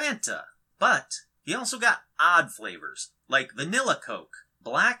grape Fanta. But he also got odd flavors, like vanilla Coke,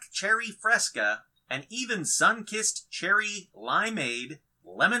 black cherry Fresca, and even sun-kissed cherry limeade,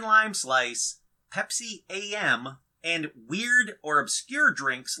 lemon lime slice, Pepsi AM, and weird or obscure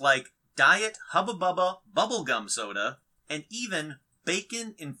drinks like Diet Hubba Bubba bubblegum soda, and even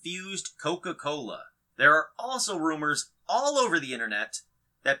bacon-infused Coca-Cola. There are also rumors all over the internet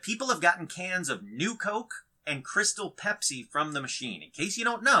that people have gotten cans of New Coke and Crystal Pepsi from the machine. In case you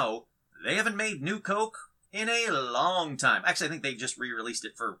don't know, they haven't made New Coke in a long time. Actually, I think they just re-released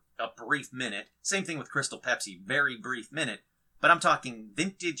it for a brief minute. Same thing with Crystal Pepsi, very brief minute. But I'm talking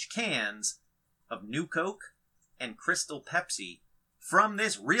vintage cans of New Coke and Crystal Pepsi from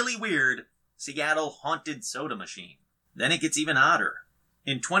this really weird Seattle Haunted Soda Machine. Then it gets even odder.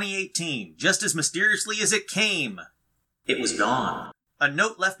 In 2018, just as mysteriously as it came, it was gone. A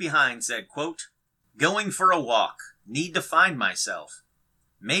note left behind said, quote, "Going for a walk. Need to find myself.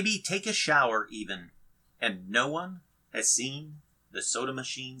 Maybe take a shower even. And no one has seen the soda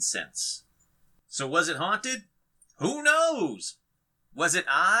machine since." So was it haunted? Who knows? Was it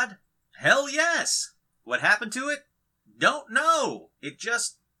odd? Hell yes. What happened to it? Don't know. It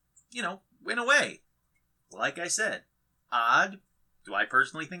just, went away. Like I said, Odd. Do I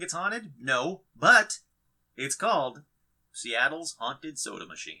personally think it's haunted? No, but it's called Seattle's Haunted Soda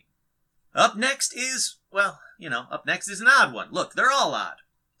Machine. Up next is, up next is an odd one. Look, they're all odd.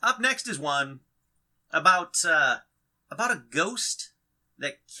 Up next is one about a ghost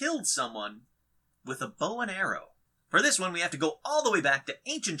that killed someone with a bow and arrow. For this one, we have to go all the way back to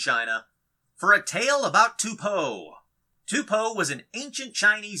ancient China for a tale about Tu Po. Tu Po was an ancient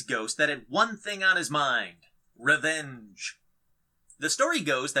Chinese ghost that had one thing on his mind: revenge. The story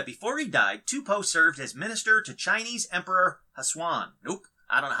goes that before he died, Tu Po served as minister to Chinese Emperor Hassan. Nope,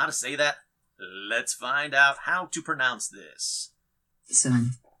 I don't know how to say that. Let's find out how to pronounce this.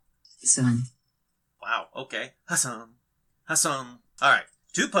 Son. Wow, okay. Hassan. Alright.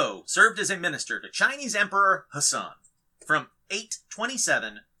 Tu Po served as a minister to Chinese Emperor Hassan from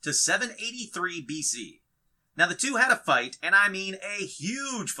 827 to 783 BC. Now the two had a fight, and I mean a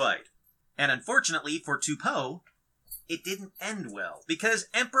huge fight. And unfortunately for Tu Po, it didn't end well, because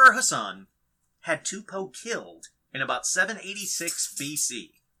Emperor Hassan had Tu Po killed in about 786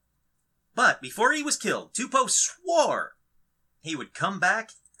 BC. But before he was killed, Tu Po swore he would come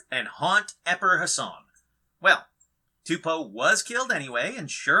back and haunt Emperor Hassan. Well, Tu Po was killed anyway, and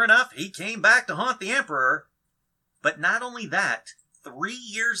sure enough, he came back to haunt the emperor. But not only that, 3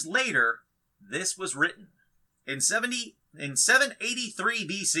 years later, this was written. In 783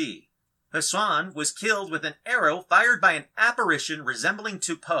 BC, Hassan was killed with an arrow fired by an apparition resembling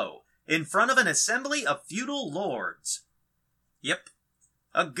Tu Po in front of an assembly of feudal lords. Yep,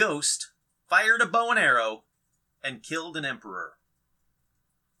 a ghost fired a bow and arrow and killed an emperor.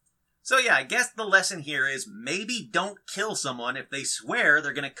 So yeah, I guess the lesson here is maybe don't kill someone if they swear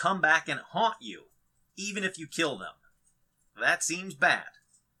they're going to come back and haunt you, even if you kill them. That seems bad.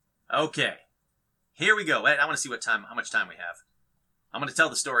 Okay, here we go. I want to see how much time we have. I'm going to tell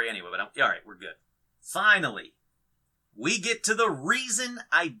the story anyway, but alright, we're good. Finally, we get to the reason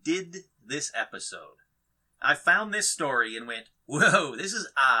I did this episode. I found this story and went, whoa, this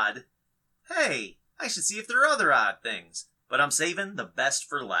is odd. Hey, I should see if there are other odd things. But I'm saving the best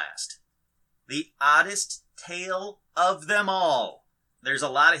for last. The oddest tale of them all. There's a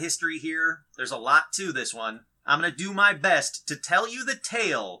lot of history here. There's a lot to this one. I'm going to do my best to tell you the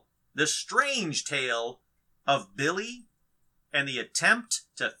strange tale of Billy and the attempt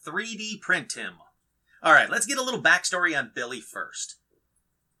to 3D print him. Alright, let's get a little backstory on Billy first.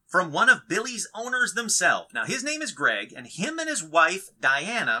 From one of Billy's owners themselves. Now, his name is Greg, and him and his wife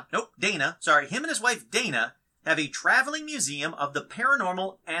Dana, have a traveling museum of the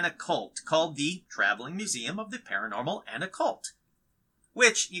paranormal and occult called the Traveling Museum of the Paranormal and Occult.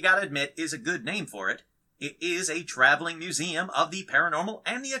 Which, you gotta admit, is a good name for it. It is a traveling museum of the paranormal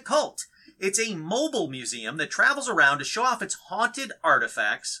and the occult. It's a mobile museum that travels around to show off its haunted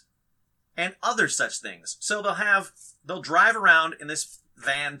artifacts and other such things. So they'll drive around in this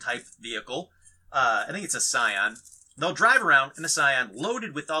van-type vehicle. I think it's a Scion. They'll drive around in a Scion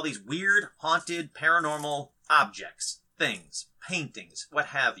loaded with all these weird, haunted, paranormal objects, things, paintings, what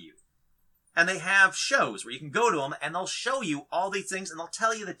have you. And they have shows where you can go to them and they'll show you all these things and they'll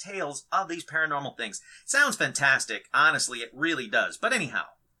tell you the tales of these paranormal things. Sounds fantastic. Honestly, it really does. But anyhow,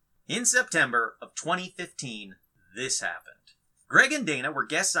 in September of 2015, this happened. Greg and Dana were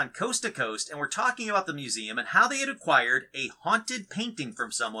guests on Coast to Coast and were talking about the museum and how they had acquired a haunted painting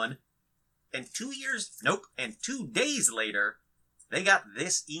from someone. And 2 days later, they got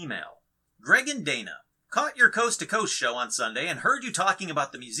this email. Greg and Dana, caught your Coast to Coast show on Sunday and heard you talking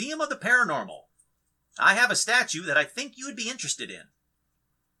about the Museum of the Paranormal. I have a statue that I think you would be interested in.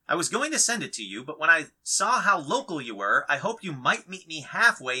 I was going to send it to you, but when I saw how local you were, I hoped you might meet me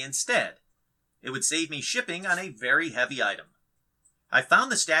halfway instead. It would save me shipping on a very heavy item. I found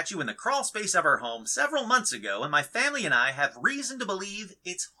the statue in the crawl space of our home several months ago, and my family and I have reason to believe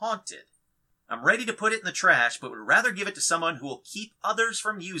it's haunted. I'm ready to put it in the trash, but would rather give it to someone who will keep others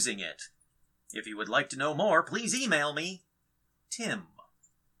from using it. If you would like to know more, please email me, Tim.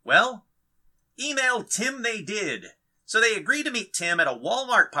 Well, email Tim they did. So they agreed to meet Tim at a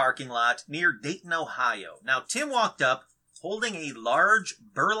Walmart parking lot near Dayton, Ohio. Now, Tim walked up holding a large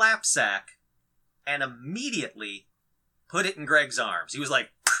burlap sack and immediately put it in Greg's arms. He was like,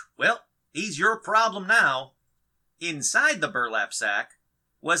 well, he's your problem now. Inside the burlap sack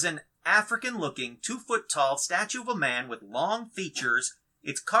was an African-looking, 2-foot-tall statue of a man with long features.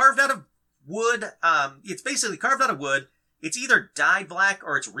 It's carved out of wood. It's basically carved out of wood. It's either dyed black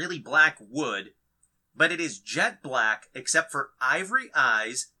or it's really black wood, but it is jet black except for ivory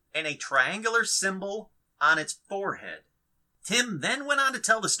eyes and a triangular symbol on its forehead. Tim then went on to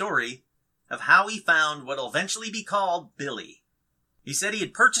tell the story of how he found what will eventually be called Billy. He said he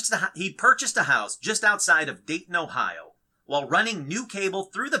purchased a house just outside of Dayton, Ohio, While running new cable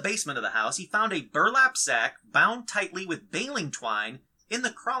through the basement of the house, he found a burlap sack bound tightly with baling twine in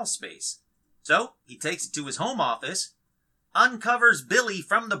the crawl space. So he takes it to his home office, uncovers Billy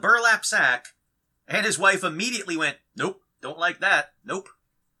from the burlap sack, and his wife immediately went, "Nope, don't like that, nope."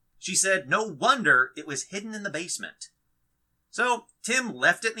 She said no wonder it was hidden in the basement. So Tim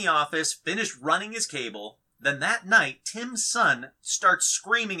left it in the office, finished running his cable. Then that night, Tim's son starts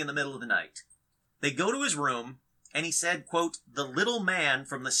screaming in the middle of the night. They go to his room, and he said, quote, "The little man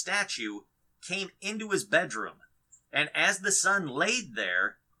from the statue came into his bedroom, and as the son laid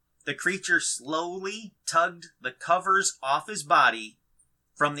there, the creature slowly tugged the covers off his body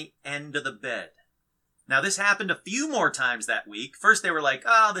from the end of the bed." Now, this happened a few more times that week. First, they were like,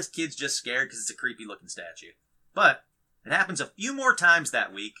 "Oh, this kid's just scared because it's a creepy-looking statue." But it happens a few more times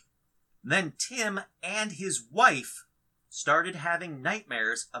that week. Then Tim and his wife started having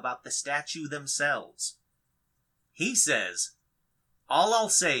nightmares about the statue themselves. He says, "All I'll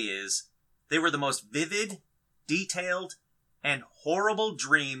say is, they were the most vivid, detailed, and horrible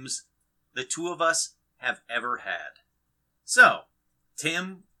dreams the two of us have ever had." So,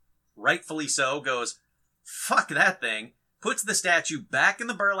 Tim, rightfully so, goes, "Fuck that thing," puts the statue back in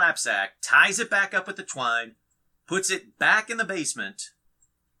the burlap sack, ties it back up with the twine, puts it back in the basement.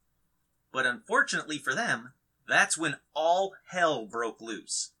 But unfortunately for them, that's when all hell broke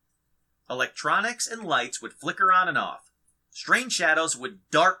loose. Electronics and lights would flicker on and off. Strange shadows would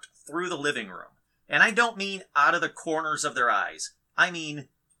dart through the living room. And I don't mean out of the corners of their eyes. I mean,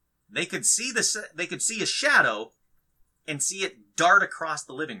 they could see a shadow and see it dart across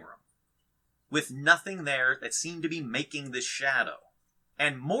the living room, with nothing there that seemed to be making this shadow.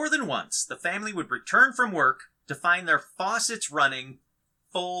 And more than once, the family would return from work to find their faucets running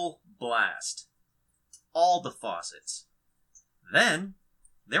full blast. All the faucets. Then,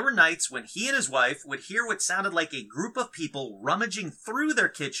 there were nights when he and his wife would hear what sounded like a group of people rummaging through their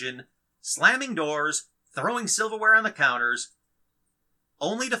kitchen, slamming doors, throwing silverware on the counters,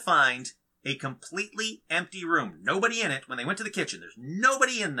 only to find a completely empty room. Nobody in it when they went to the kitchen. There's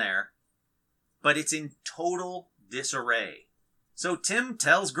nobody in there, but it's in total disarray. So Tim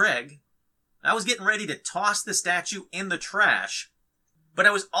tells Greg, "I was getting ready to toss the statue in the trash, but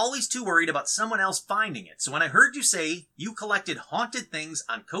I was always too worried about someone else finding it. So when I heard you say you collected haunted things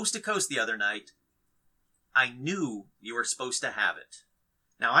on Coast to Coast the other night, I knew you were supposed to have it.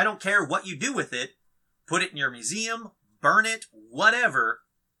 Now, I don't care what you do with it. Put it in your museum, burn it, whatever.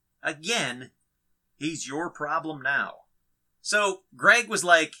 Again, he's your problem now." So Greg was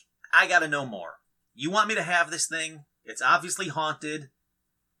like, "I gotta know more. You want me to have this thing? It's obviously haunted.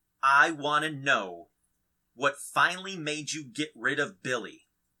 I want to know what finally made you get rid of Billy.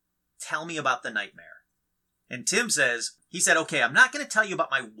 Tell me about the nightmare." And Tim says, "Okay, I'm not going to tell you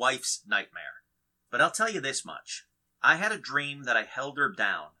about my wife's nightmare, but I'll tell you this much. I had a dream that I held her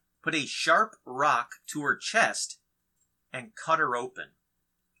down, put a sharp rock to her chest, and cut her open.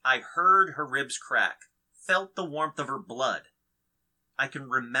 I heard her ribs crack, felt the warmth of her blood. I can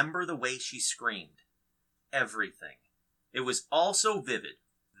remember the way she screamed. Everything. It was all so vivid.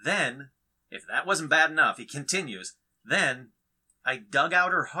 Then, if that wasn't bad enough," he continues, "then I dug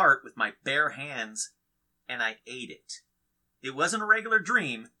out her heart with my bare hands and I ate it. It wasn't a regular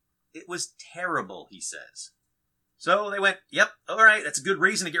dream. It was terrible," he says. So they went, "Yep, all right, that's a good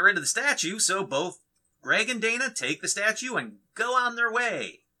reason to get rid of the statue." So both Greg and Dana take the statue and go on their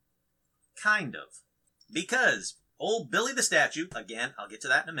way. Kind of. Because old Billy the statue, again, I'll get to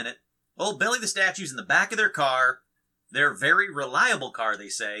that in a minute. Old Billy the statue's in the back of their car, their very reliable car, they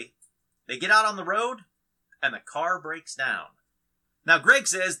say. They get out on the road, and the car breaks down. Now, Greg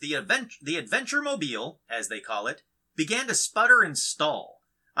says the Adventure Mobile, as they call it, began to sputter and stall.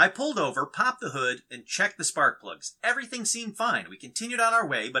 I pulled over, popped the hood, and checked the spark plugs. Everything seemed fine. We continued on our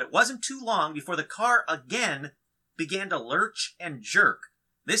way, but it wasn't too long before the car again began to lurch and jerk,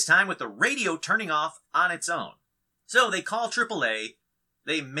 this time with the radio turning off on its own. So they call AAA.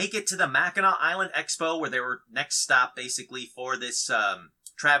 They make it to the Mackinac Island Expo, where they were next stop, basically, for this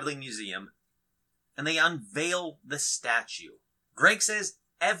traveling museum, and they unveil the statue. Greg says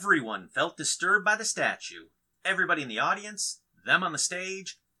everyone felt disturbed by the statue. Everybody in the audience, them on the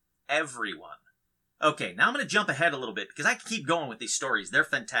stage, everyone. Okay, now I'm going to jump ahead a little bit, because I can keep going with these stories. They're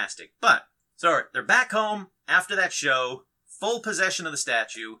fantastic. But, so they're back home after that show, full possession of the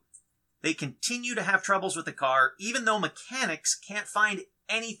statue. They continue to have troubles with the car, even though mechanics can't find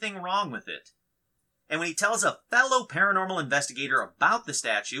anything wrong with it. And when he tells a fellow paranormal investigator about the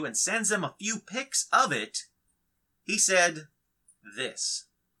statue and sends them a few pics of it, he said this: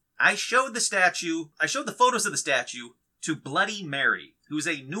 I showed the photos of the statue to Bloody Mary, who's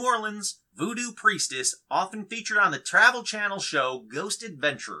a New Orleans voodoo priestess often featured on the Travel Channel show Ghost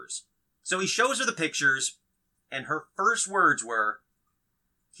Adventures. So he shows her the pictures, and her first words were,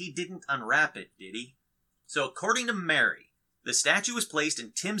 "He didn't unwrap it, did he?" So according to Mary, the statue was placed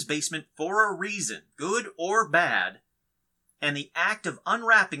in Tim's basement for a reason, good or bad, and the act of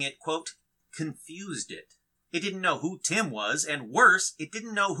unwrapping it, quote, confused it. It didn't know who Tim was, and worse, it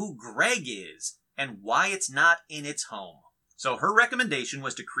didn't know who Greg is, and why it's not in its home. So her recommendation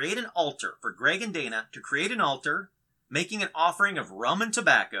was to create an altar for Greg and Dana, to create an altar, making an offering of rum and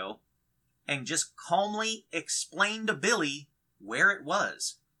tobacco, and just calmly explain to Billy where it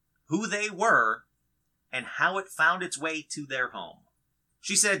was, who they were, and how it found its way to their home.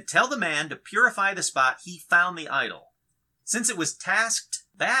 She said, tell the man to purify the spot he found the idol. Since it was tasked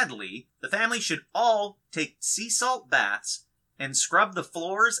badly, the family should all take sea salt baths and scrub the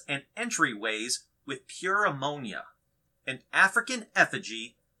floors and entryways with pure ammonia. An African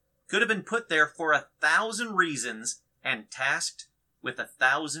effigy could have been put there for 1,000 reasons and tasked with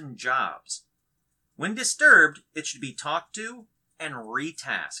 1,000 jobs. When disturbed, it should be talked to and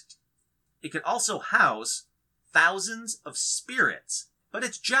retasked. It could also house thousands of spirits, but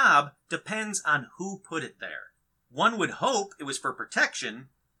its job depends on who put it there. One would hope it was for protection,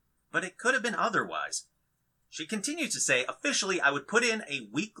 but it could have been otherwise. She continues to say, officially, I would put in a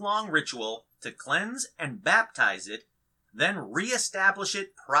week-long ritual to cleanse and baptize it, then re-establish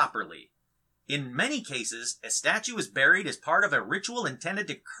it properly. In many cases, a statue is buried as part of a ritual intended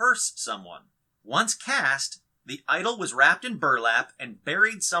to curse someone. Once cast, the idol was wrapped in burlap and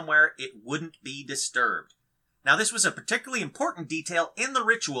buried somewhere it wouldn't be disturbed. Now, this was a particularly important detail in the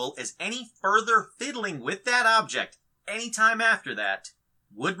ritual, as any further fiddling with that object any time after that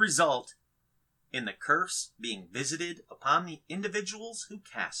would result in the curse being visited upon the individuals who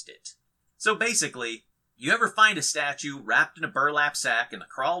cast it. So basically, you ever find a statue wrapped in a burlap sack in the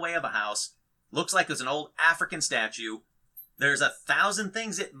crawlway of a house, looks like it's an old African statue, there's 1,000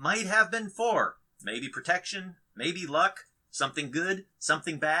 things it might have been for. Maybe protection, maybe luck, something good,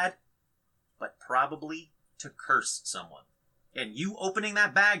 something bad, but probably to curse someone. And you opening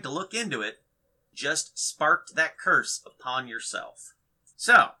that bag to look into it just sparked that curse upon yourself.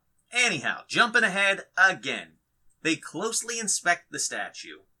 So, anyhow, jumping ahead again, they closely inspect the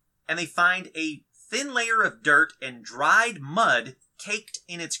statue, and they find a thin layer of dirt and dried mud caked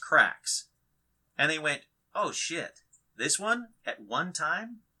in its cracks. And they went, oh shit, this one, at one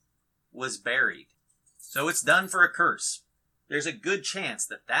time, was buried. So it's done for a curse. There's a good chance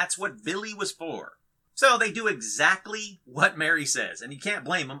that that's what Billy was for. So they do exactly what Mary says, and you can't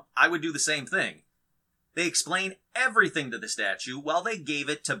blame them. I would do the same thing. They explain everything to the statue while they gave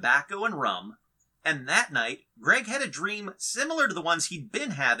it tobacco and rum, and that night, Greg had a dream similar to the ones he'd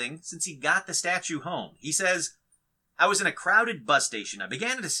been having since he got the statue home. He says, I was in a crowded bus station. I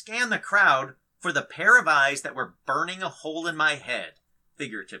began to scan the crowd for the pair of eyes that were burning a hole in my head.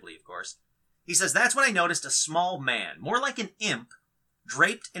 Figuratively, of course. He says, that's when I noticed a small man, more like an imp,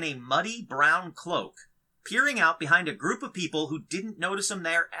 draped in a muddy brown cloak, peering out behind a group of people who didn't notice him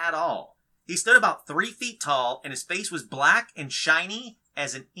there at all. He stood about 3 feet tall, and his face was black and shiny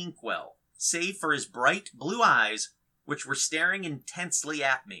as an inkwell, save for his bright blue eyes, which were staring intensely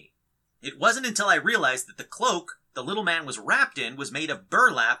at me. It wasn't until I realized that the cloak the little man was wrapped in was made of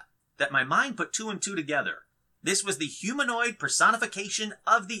burlap that my mind put 2 and 2 together. This was the humanoid personification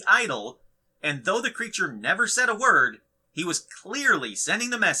of the idol, and though the creature never said a word, he was clearly sending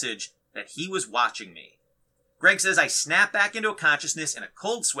the message that he was watching me. Greg says I snapped back into a consciousness in a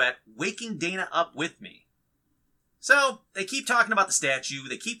cold sweat, waking Dana up with me. So, they keep talking about the statue,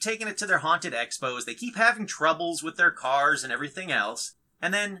 they keep taking it to their haunted expos, they keep having troubles with their cars and everything else,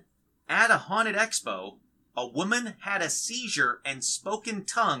 and then, at a haunted expo, a woman had a seizure and spoke in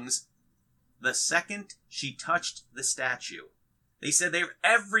tongues the second she touched the statue. They said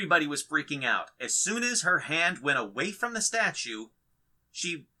everybody was freaking out. As soon as her hand went away from the statue,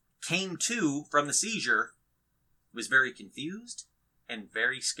 she came to from the seizure, was very confused and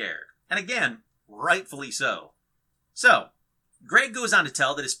very scared. And again, rightfully so. So, Greg goes on to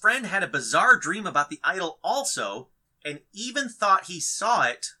tell that his friend had a bizarre dream about the idol also, and even thought he saw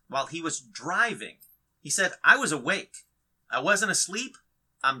it while he was driving. He said, I was awake. I wasn't asleep.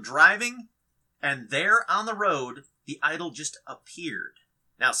 I'm driving. And there on the road, the idol just appeared.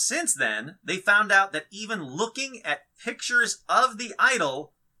 Now, since then, they found out that even looking at pictures of the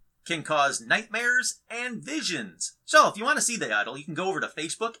idol can cause nightmares and visions. So, if you want to see the idol, you can go over to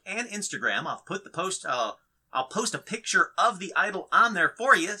Facebook and Instagram. I'll post a picture of the idol on there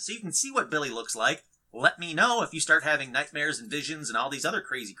for you so you can see what Billy looks like. Let me know if you start having nightmares and visions and all these other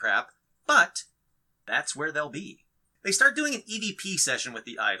crazy crap. But that's where they'll be. They start doing an EVP session with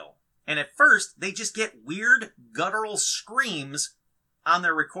the idol. And at first, they just get weird, guttural screams on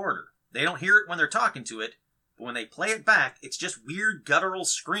their recorder. They don't hear it when they're talking to it, but when they play it back, it's just weird, guttural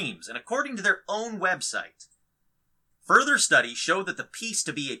screams. And according to their own website, further studies show that the piece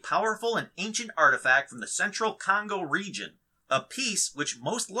to be a powerful and ancient artifact from the central Congo region, a piece which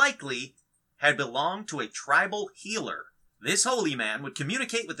most likely had belonged to a tribal healer. This holy man would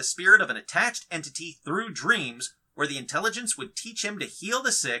communicate with the spirit of an attached entity through dreams, where the intelligence would teach him to heal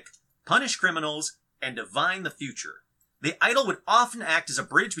the sick, punish criminals, and divine the future. The idol would often act as a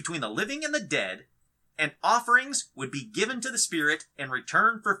bridge between the living and the dead, and offerings would be given to the spirit in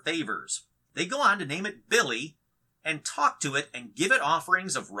return for favors. They go on to name it Billy, and talk to it and give it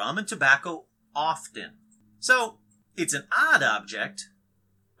offerings of rum and tobacco often. So, it's an odd object,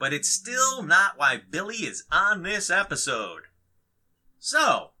 but it's still not why Billy is on this episode.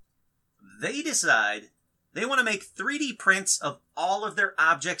 So, they decide they want to make 3D prints of all of their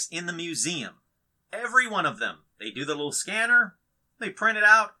objects in the museum. Every one of them. They do the little scanner, they print it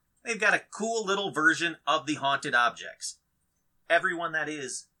out, they've got a cool little version of the haunted objects. Everyone, that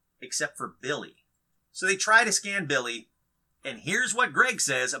is, except for Billy. So they try to scan Billy, and here's what Greg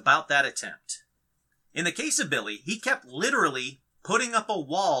says about that attempt. In the case of Billy, he kept literally putting up a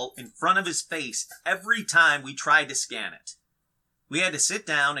wall in front of his face every time we tried to scan it. We had to sit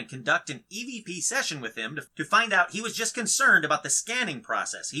down and conduct an EVP session with him to find out he was just concerned about the scanning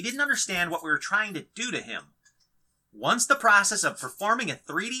process. He didn't understand what we were trying to do to him. Once the process of performing a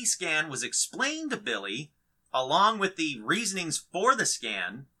 3D scan was explained to Billy, along with the reasonings for the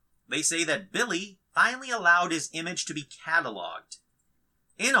scan, they say that Billy finally allowed his image to be cataloged.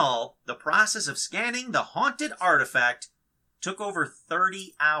 In all, the process of scanning the haunted artifact took over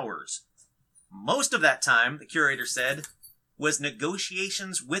 30 hours. Most of that time, the curator said, was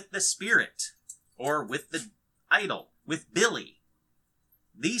negotiations with the spirit, or with the idol, with Billy.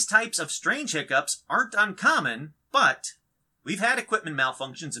 These types of strange hiccups aren't uncommon, but we've had equipment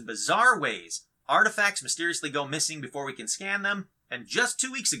malfunctions in bizarre ways. Artifacts mysteriously go missing before we can scan them, and just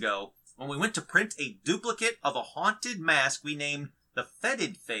 2 weeks ago, when we went to print a duplicate of a haunted mask we named the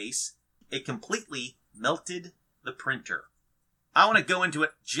Fetid Face, it completely melted the printer. I want to go into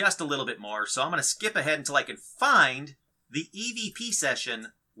it just a little bit more, so I'm going to skip ahead until I can find the EVP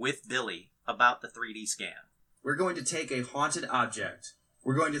session with Billy about the 3D scan. We're going to take a haunted object,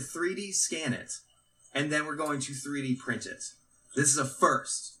 we're going to 3D scan it, and then we're going to 3D print it. This is a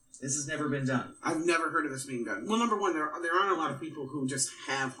first. This has never been done. I've never heard of this being done. Well, number one, there aren't a lot of people who just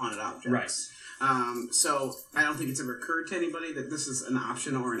have haunted objects. Right. So I don't think it's ever occurred to anybody that this is an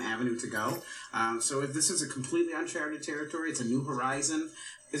option or an avenue to go. So if this is a completely uncharted territory, it's a new horizon.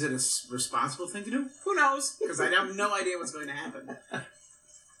 Is it a responsible thing to do? Who knows? Because I have no idea what's going to happen.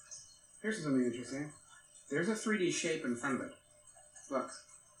 Here's something interesting. There's a 3D shape in front of it. Look.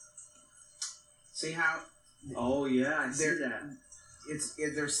 See how? Oh, yeah, I see that.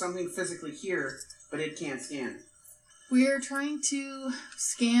 There's something physically here, but it can't scan. We're trying to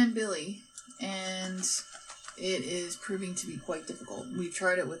scan Billy, and it is proving to be quite difficult. We've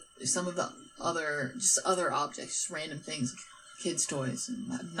tried it with some of the other objects, just random things, kids' toys,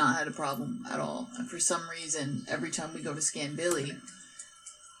 and have not had a problem at all. And for some reason, every time we go to scan Billy,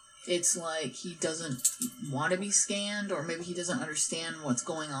 it's like he doesn't want to be scanned, or maybe he doesn't understand what's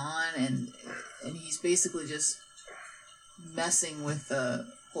going on, and he's basically just messing with the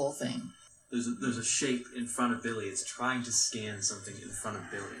whole thing. There's a shape in front of Billy. It's trying to scan something in front of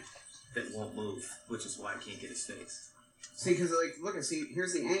Billy that won't move, which is why I can't get his face. See, because look,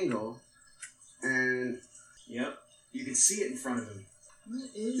 here's the angle, and yep, you can see it in front of him. What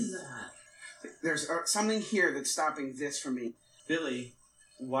is that? There's something here that's stopping this from me. Billy,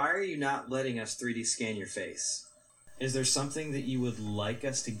 why are you not letting us 3D scan your face? Is there something that you would like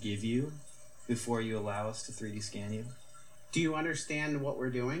us to give you before you allow us to 3D scan you? Do you understand what we're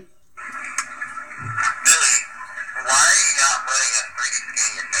doing? Billy, why are you not letting us 3D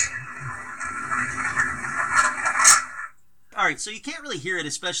scan your face? All right, so you can't really hear it,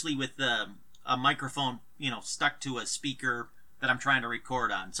 especially with a microphone, stuck to a speaker that I'm trying to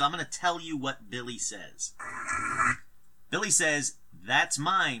record on. So I'm going to tell you what Billy says. Billy says, "That's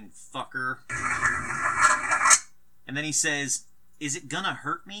mine, fucker." And then he says, "Is it gonna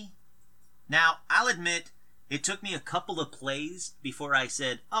hurt me?" Now, I'll admit, it took me a couple of plays before I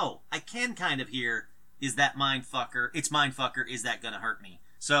said, oh, I can kind of hear, "Is that mine, fucker? It's mine, fucker. Is that gonna hurt me?"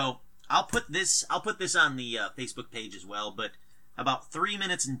 So I'll put this on the Facebook page as well, but about 3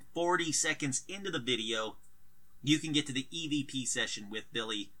 minutes and 40 seconds into the video, you can get to the EVP session with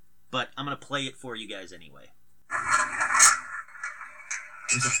Billy, but I'm going to play it for you guys anyway.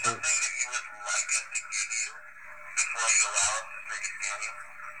 Is there something that you would like us to give you before you?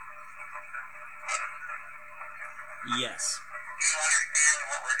 Yes. Do you understand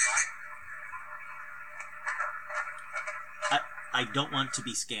what we're doing? I don't want to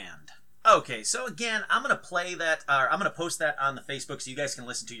be scanned. Okay, so again, I'm gonna play that, or I'm gonna post that on the Facebook so you guys can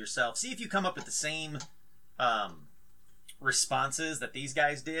listen to yourself. See if you come up with the same responses that these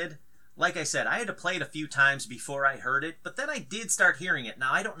guys did. Like I said, I had to play it a few times before I heard it, but then I did start hearing it.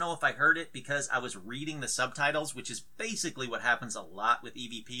 Now, I don't know if I heard it because I was reading the subtitles, which is basically what happens a lot with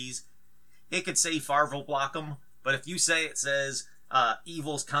EVPs. It could say Farvel block 'em, but if you say it says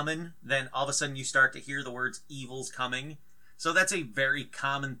evil's coming, then all of a sudden you start to hear the words evil's coming. So that's a very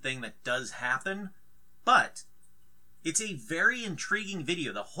common thing that does happen, but it's a very intriguing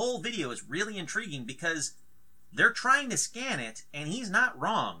video. The whole video is really intriguing because they're trying to scan it, and he's not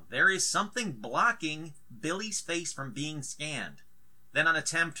wrong. There is something blocking Billy's face from being scanned. Then on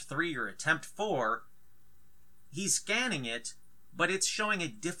attempt 3 or attempt 4, he's scanning it, but it's showing a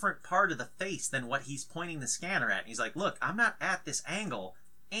different part of the face than what he's pointing the scanner at. And he's like, look, I'm not at this angle,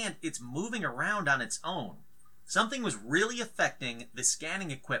 and it's moving around on its own. Something was really affecting the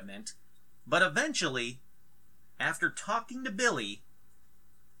scanning equipment, but eventually, after talking to Billy,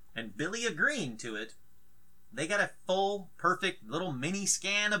 and Billy agreeing to it, they got a full, perfect little mini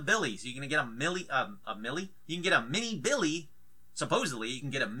scan of Billy. So you can get you can get a mini Billy. Supposedly, you can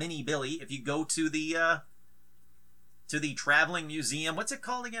get a mini Billy if you go to the traveling museum. What's it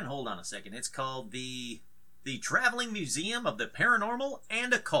called again? Hold on a second. It's called the Traveling Museum of the Paranormal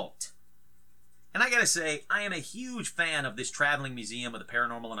and Occult. And I gotta say, I am a huge fan of this Traveling Museum of the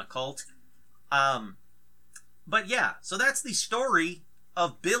Paranormal and Occult. But yeah, so that's the story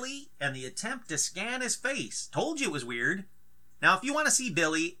of Billy and the attempt to scan his face. Told you it was weird. Now, if you want to see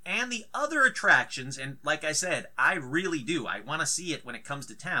Billy and the other attractions, and like I said, I really do. I want to see it when it comes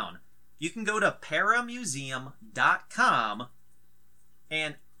to town. You can go to paramuseum.com,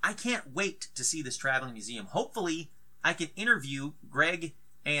 and I can't wait to see this traveling museum. Hopefully, I can interview Greg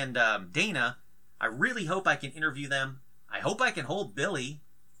and Dana. I really hope I can interview them. I hope I can hold Billy.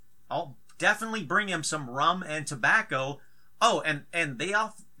 I'll definitely bring him some rum and tobacco. Oh, and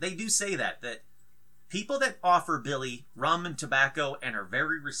they do say that people that offer Billy rum and tobacco and are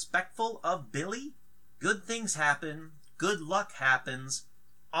very respectful of Billy, good things happen, good luck happens,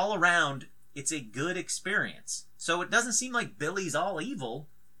 all around, it's a good experience. So it doesn't seem like Billy's all evil.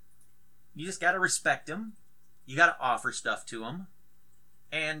 You just gotta respect him. You gotta offer stuff to him.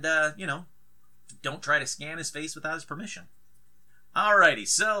 And, don't try to scan his face without his permission. Alrighty,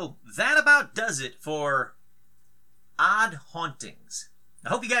 so that about does it for Odd Hauntings. I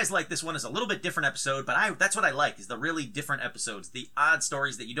hope you guys like this one. It's a little bit different episode, but that's what I like, is the really different episodes, the odd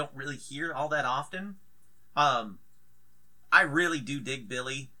stories that you don't really hear all that often. I really do dig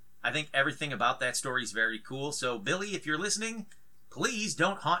Billy. I think everything about that story is very cool. So Billy, if you're listening, please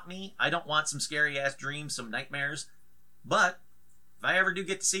don't haunt me. I don't want some scary ass dreams, some nightmares. But if I ever do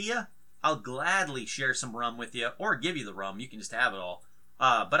get to see you, I'll gladly share some rum with you, or give you the rum. You can just have it all.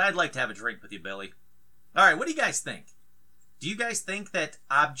 But I'd like to have a drink with you, Billy. Alright, what do you guys think? Do you guys think that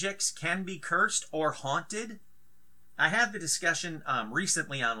objects can be cursed or haunted? I had the discussion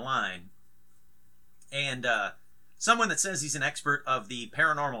recently online, and someone that says he's an expert of the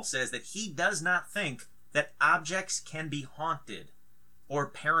paranormal says that he does not think that objects can be haunted, or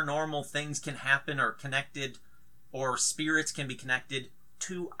paranormal things can happen or connected, or spirits can be connected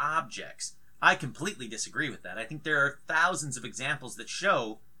to objects. I completely disagree with that. I think there are thousands of examples that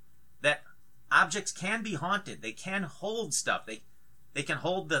show that objects can be haunted. They can hold stuff. They can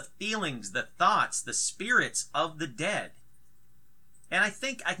hold the feelings, the thoughts, the spirits of the dead. And I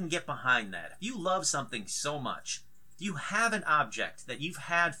think I can get behind that. If you love something so much, if you have an object that you've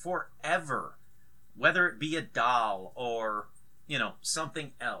had forever, whether it be a doll or,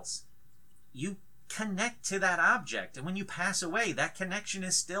 something else, you connect to that object. And when you pass away, that connection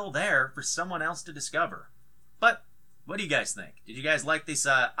is still there for someone else to discover. But what do you guys think? Did you guys like this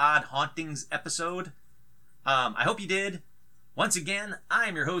Odd Hauntings episode? I hope you did. Once again, I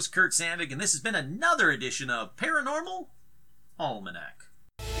am your host, Kurt Sandvik, and this has been another edition of Paranormal Almanac.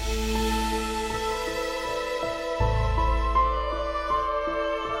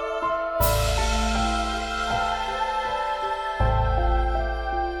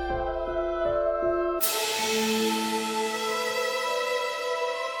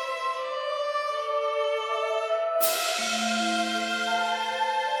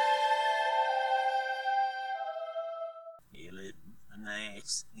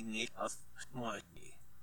 Nice.